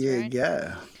inheritance. There you right?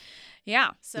 go.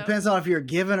 Yeah. So depends on if you're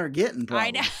giving or getting. Probably.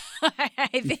 I know.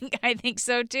 I think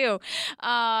so too.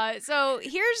 So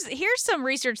here's some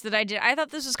research that I did. I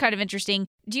thought this was kind of interesting.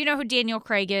 Do you know who Daniel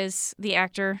Craig is, the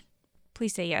actor?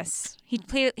 Please say yes. He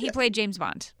played James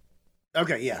Bond.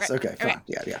 Okay, yes, okay, fine.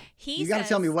 Okay. Yeah. You got to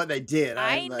tell me what they did.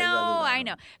 I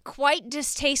know. Quite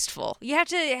distasteful. You have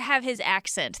to have his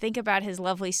accent. Think about his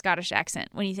lovely Scottish accent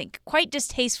when you think. Quite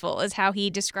distasteful is how he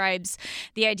describes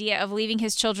the idea of leaving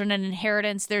his children an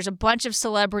inheritance. There's a bunch of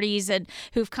celebrities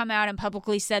who've come out and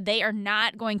publicly said they are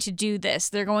not going to do this.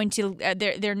 They're going to.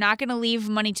 They're not going to leave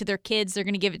money to their kids. They're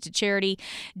going to give it to charity.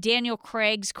 Daniel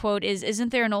Craig's quote is, "Isn't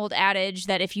there an old adage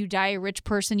that if you die a rich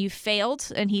person, you failed?"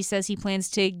 And he says he plans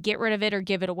to get rid of it or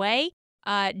give it away.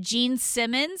 Gene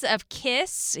Simmons of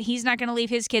KISS, he's not going to leave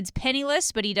his kids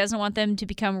penniless, but he doesn't want them to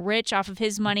become rich off of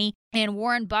his money. And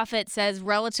Warren Buffett says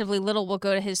relatively little will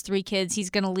go to his 3 kids. He's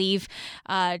going to leave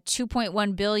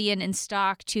 $2.1 billion in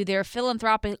stock to their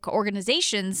philanthropic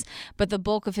organizations, but the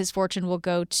bulk of his fortune will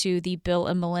go to the Bill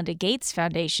and Melinda Gates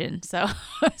Foundation. So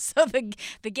the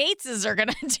Gateses are going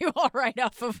to do all right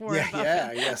off of Warren Buffett. Yeah,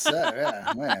 I guess so.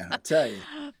 Yeah, man, I tell you.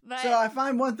 So I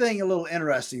find one thing a little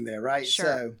interesting there, right?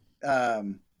 Sure.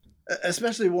 So,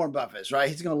 especially Warren Buffett's, right?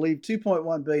 He's going to leave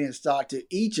 $2.1 billion in stock to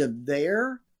each of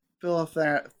their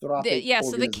philanthropic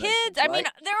so the kids, right? I mean,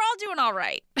 they're all doing all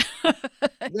right.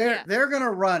 They're going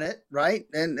to run it, right?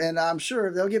 And I'm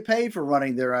sure they'll get paid for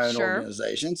running their own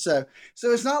organization. So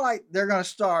it's not like they're going to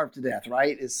starve to death,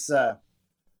 right? It's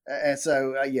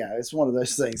it's one of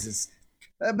those things.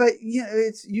 But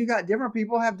you got different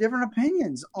people have different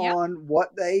opinions on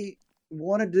what they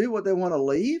want to do, what they want to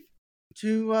leave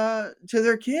to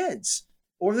their kids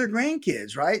or their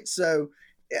grandkids, right? So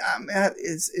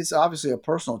it's obviously a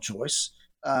personal choice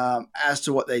as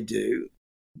to what they do,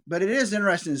 but it is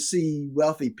interesting to see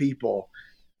wealthy people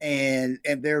and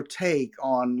their take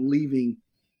on leaving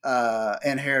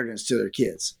inheritance to their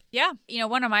kids. Yeah.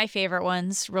 One of my favorite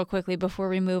ones, real quickly before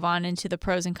we move on into the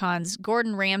pros and cons,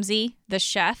 Gordon Ramsay, the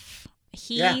chef.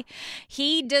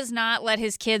 He does not let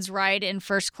his kids ride in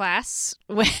first class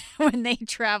when they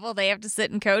travel. They have to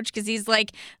sit and coach because he's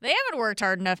like, they haven't worked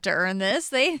hard enough to earn this.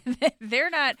 They're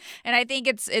not. And I think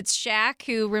it's Shaq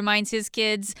who reminds his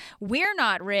kids, we're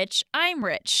not rich. I'm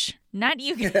rich. Not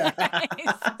you guys.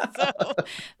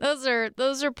 So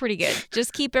those are pretty good.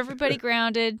 Just keep everybody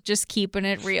grounded. Just keeping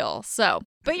it real. So.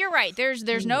 But you're right.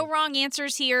 There's no wrong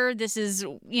answers here. This is,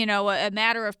 a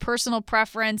matter of personal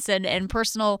preference and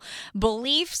personal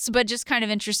beliefs, but just kind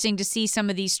of interesting to see some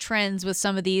of these trends with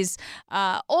some of these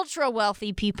ultra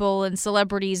wealthy people and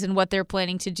celebrities and what they're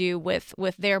planning to do with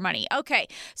their money. Okay,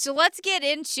 so let's get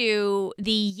into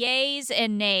the yays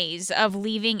and nays of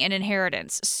leaving an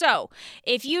inheritance. So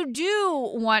if you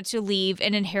do want to leave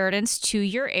an inheritance to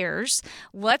your heirs,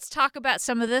 let's talk about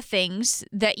some of the things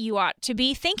that you ought to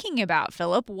be thinking about,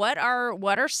 Philip. What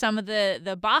are some of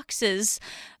the boxes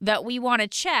that we want to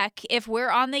check if we're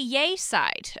on the yay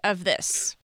side of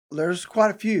this? There's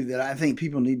quite a few that I think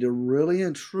people need to really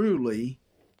and truly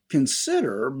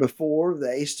consider before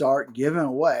they start giving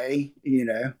away,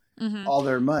 all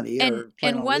their money.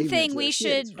 And one thing we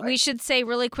should say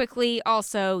really quickly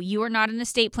also, you are not an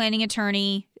estate planning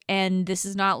attorney. And this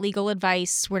is not legal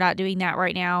advice. We're not doing that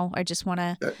right now. I just want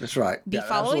to that's right. be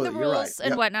following the rules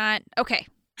and whatnot. Okay.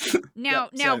 Now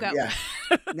go. Yeah.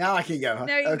 Now I can go. Huh?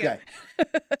 Now you can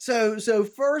go. So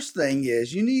first thing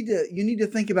is you need to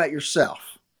think about yourself.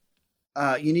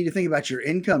 You need to think about your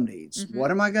income needs. Mm-hmm.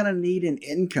 What am I going to need in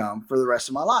income for the rest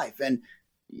of my life? And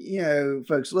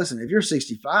folks, listen, if you're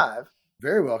 65,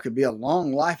 very well could be a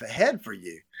long life ahead for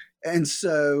you. And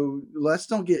so let's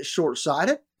don't get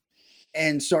short-sighted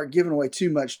and start giving away too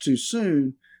much too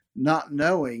soon, not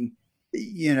knowing,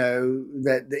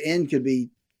 that the end could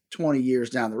be 20 years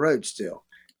down the road still.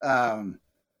 And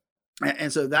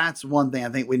so that's one thing I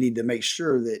think we need to make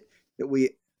sure that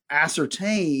we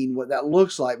ascertain what that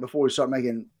looks like before we start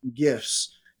making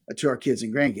gifts to our kids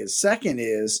and grandkids. Second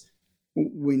is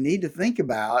we need to think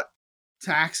about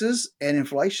taxes and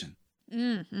inflation.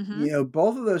 Mm-hmm.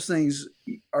 Both of those things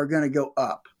are going to go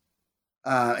up.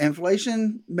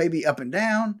 Inflation may be up and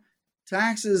down.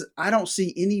 Taxes, I don't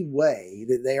see any way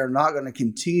that they are not going to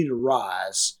continue to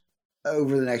rise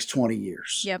over the next 20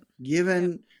 years. Yep.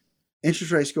 Given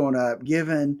interest rates going up,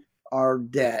 given our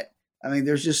debt, I mean,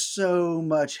 there's just so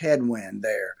much headwind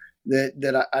there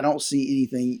that I don't see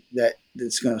anything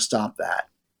that's going to stop that.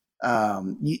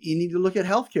 You need to look at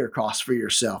healthcare costs for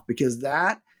yourself, because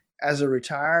that, as a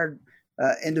retired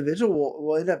individual,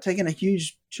 will end up taking a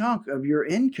huge chunk of your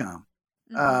income.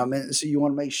 Mm-hmm. And so you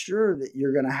want to make sure that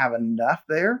you're going to have enough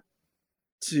there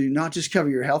to not just cover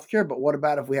your healthcare, but what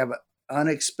about if we have an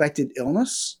unexpected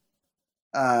illness?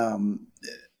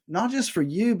 Not just for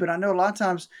you, but I know a lot of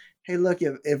times, hey, look,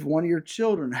 if one of your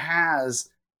children has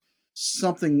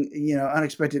something,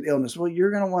 unexpected illness, well,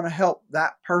 you're going to want to help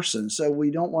that person. So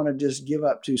we don't want to just give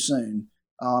up too soon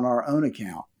on our own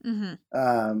account.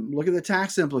 Mm-hmm. Look at the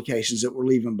tax implications that we're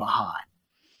leaving behind.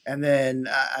 And then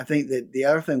I think that the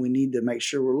other thing we need to make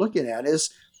sure we're looking at is,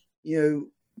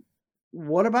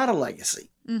 what about a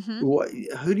legacy?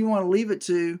 Mm-hmm. Who do you want to leave it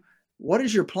to? What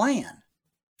is your plan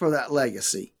for that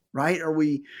legacy? Right? Are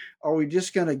we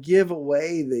just going to give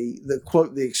away the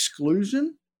quote, the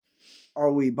exclusion?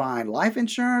 Are we buying life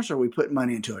insurance? Are we putting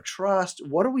money into a trust?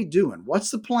 What are we doing? What's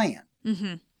the plan?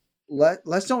 Mm-hmm.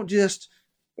 Let's don't just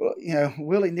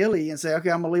willy-nilly and say, okay,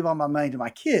 I'm going to leave all my money to my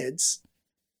kids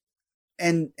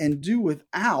and do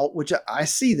without, which I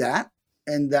see that,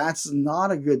 and that's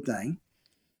not a good thing,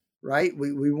 right?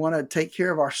 We want to take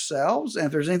care of ourselves, and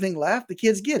if there's anything left, the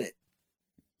kids get it.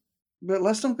 But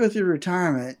let's don't go through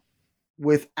retirement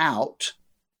without,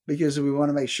 because we want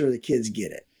to make sure the kids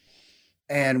get it.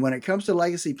 And when it comes to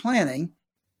legacy planning,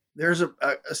 there's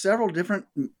several different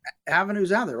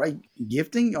avenues out there, right?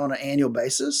 Gifting on an annual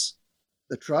basis,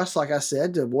 the trust, like I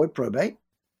said, to avoid probate,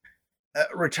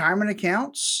 retirement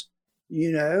accounts,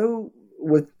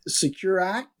 with Secure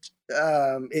Act,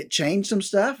 it changed some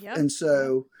stuff. Yep. And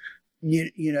so,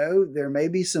 there may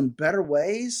be some better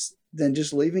ways than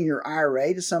just leaving your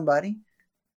IRA to somebody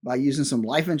by using some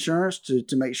life insurance to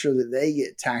make sure that they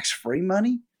get tax-free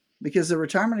money, because the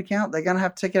retirement account, they're going to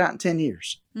have to take it out in 10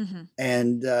 years. Mm-hmm.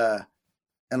 And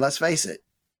let's face it,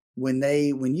 when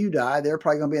you die, they're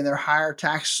probably going to be in their higher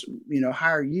tax,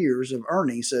 higher years of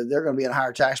earnings. So they're going to be in a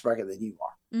higher tax bracket than you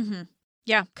are. Mm-hmm.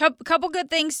 Yeah, couple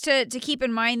good things to keep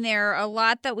in mind there. A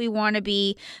lot that we want to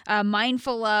be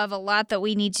mindful of, a lot that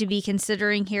we need to be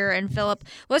considering here. And Philip,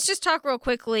 let's just talk real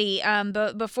quickly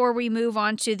before we move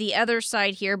on to the other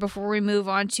side here, before we move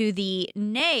on to the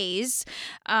nays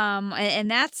and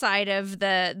that side of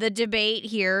the debate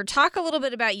here. Talk a little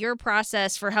bit about your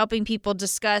process for helping people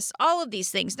discuss all of these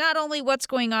things, not only what's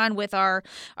going on with our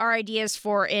ideas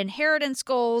for inheritance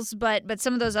goals, but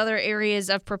some of those other areas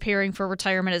of preparing for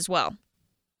retirement as well.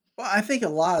 Well, I think a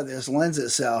lot of this lends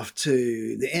itself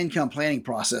to the income planning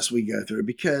process we go through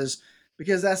because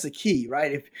that's the key,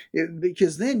 right?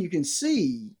 Because then you can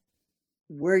see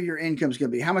where your income's going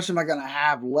to be. How much am I going to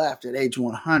have left at age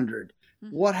 100?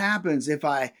 Mm-hmm. What happens if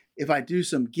I do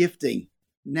some gifting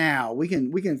now? We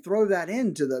can throw that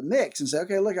into the mix and say,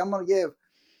 okay, look, I'm going to give,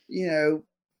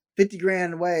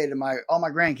 $50,000 away to all my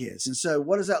grandkids. And so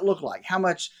what does that look like? How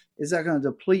much is that going to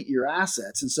deplete your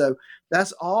assets? And so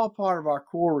that's all part of our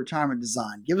core retirement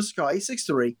design. Give us a call,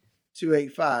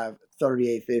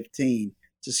 863-285-3815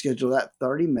 to schedule that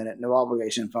 30-minute no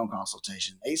obligation phone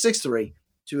consultation.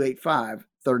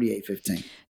 863-285-3815.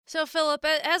 So, Philip,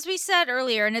 as we said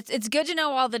earlier, and it's good to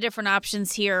know all the different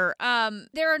options here,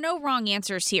 there are no wrong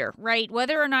answers here, right?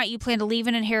 Whether or not you plan to leave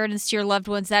an inheritance to your loved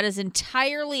ones, that is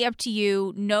entirely up to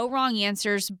you. No wrong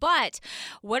answers. But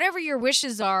whatever your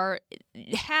wishes are,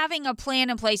 having a plan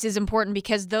in place is important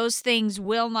because those things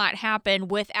will not happen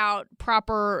without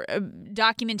proper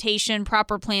documentation,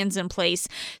 proper plans in place.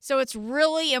 So it's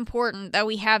really important that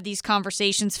we have these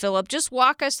conversations, Philip. Just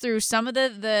walk us through some of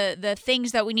the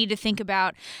things that we need to think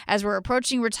about as we're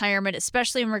approaching retirement,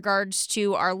 especially in regards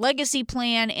to our legacy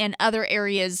plan and other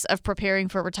areas of preparing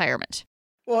for retirement.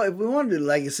 Well, if we want to do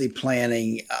legacy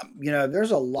planning, there's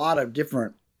a lot of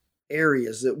different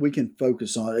areas that we can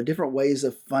focus on, different ways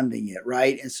of funding it,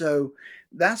 right? And so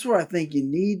that's where I think you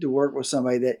need to work with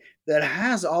somebody that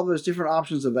has all those different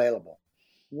options available.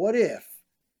 What if,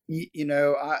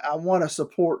 I want to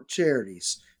support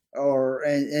charities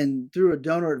and through a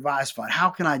donor advised fund? How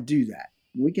can I do that?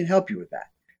 We can help you with that.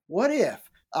 What if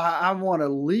I want to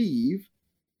leave,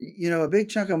 a big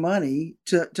chunk of money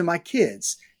to my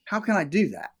kids? How can I do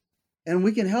that? And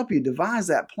we can help you devise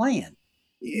that plan.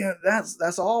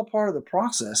 That's all part of the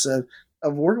process of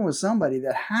working with somebody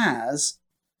that has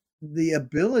the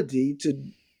ability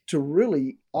to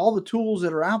really, all the tools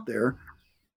that are out there,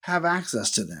 have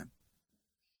access to them.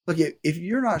 Look, if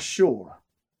you're not sure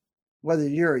whether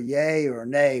you're a yay or a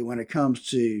nay when it comes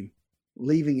to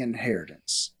leaving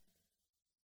inheritance,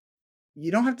 you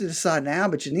don't have to decide now,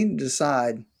 but you need to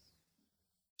decide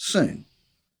soon.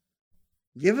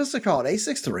 Give us a call at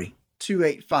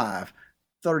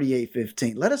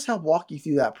 863-285-3815. Let us help walk you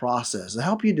through that process to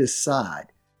help you decide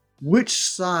which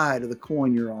side of the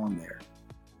coin you're on there.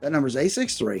 That number is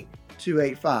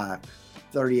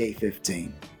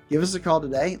 863-285-3815. Give us a call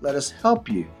today. Let us help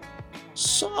you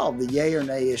solve the yay or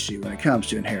nay issue when it comes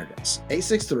to inheritance.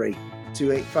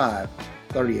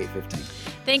 863-285-3815.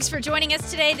 Thanks for joining us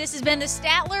today. This has been the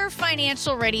Statler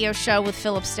Financial Radio Show with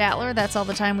Philip Statler. That's all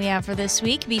the time we have for this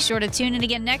week. Be sure to tune in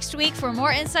again next week for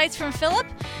more insights from Philip,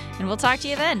 and we'll talk to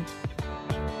you then.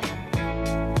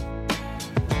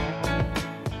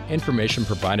 Information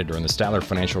provided during the Statler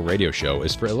Financial Radio Show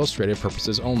is for illustrative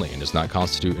purposes only and does not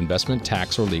constitute investment,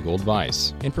 tax, or legal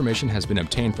advice. Information has been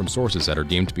obtained from sources that are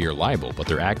deemed to be reliable, but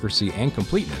their accuracy and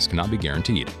completeness cannot be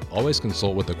guaranteed. Always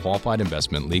consult with a qualified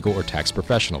investment, legal, or tax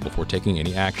professional before taking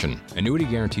any action. Annuity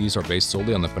guarantees are based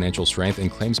solely on the financial strength and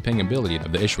claims-paying ability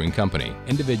of the issuing company.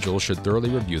 Individuals should thoroughly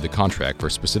review the contract for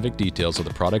specific details of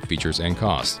the product features and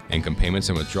costs. Income payments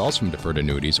and withdrawals from deferred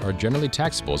annuities are generally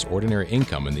taxable as ordinary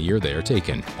income in the year they are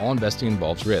taken. All investing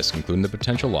involves risk, including the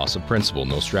potential loss of principal.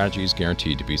 No strategy is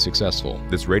guaranteed to be successful.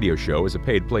 This radio show is a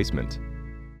paid placement.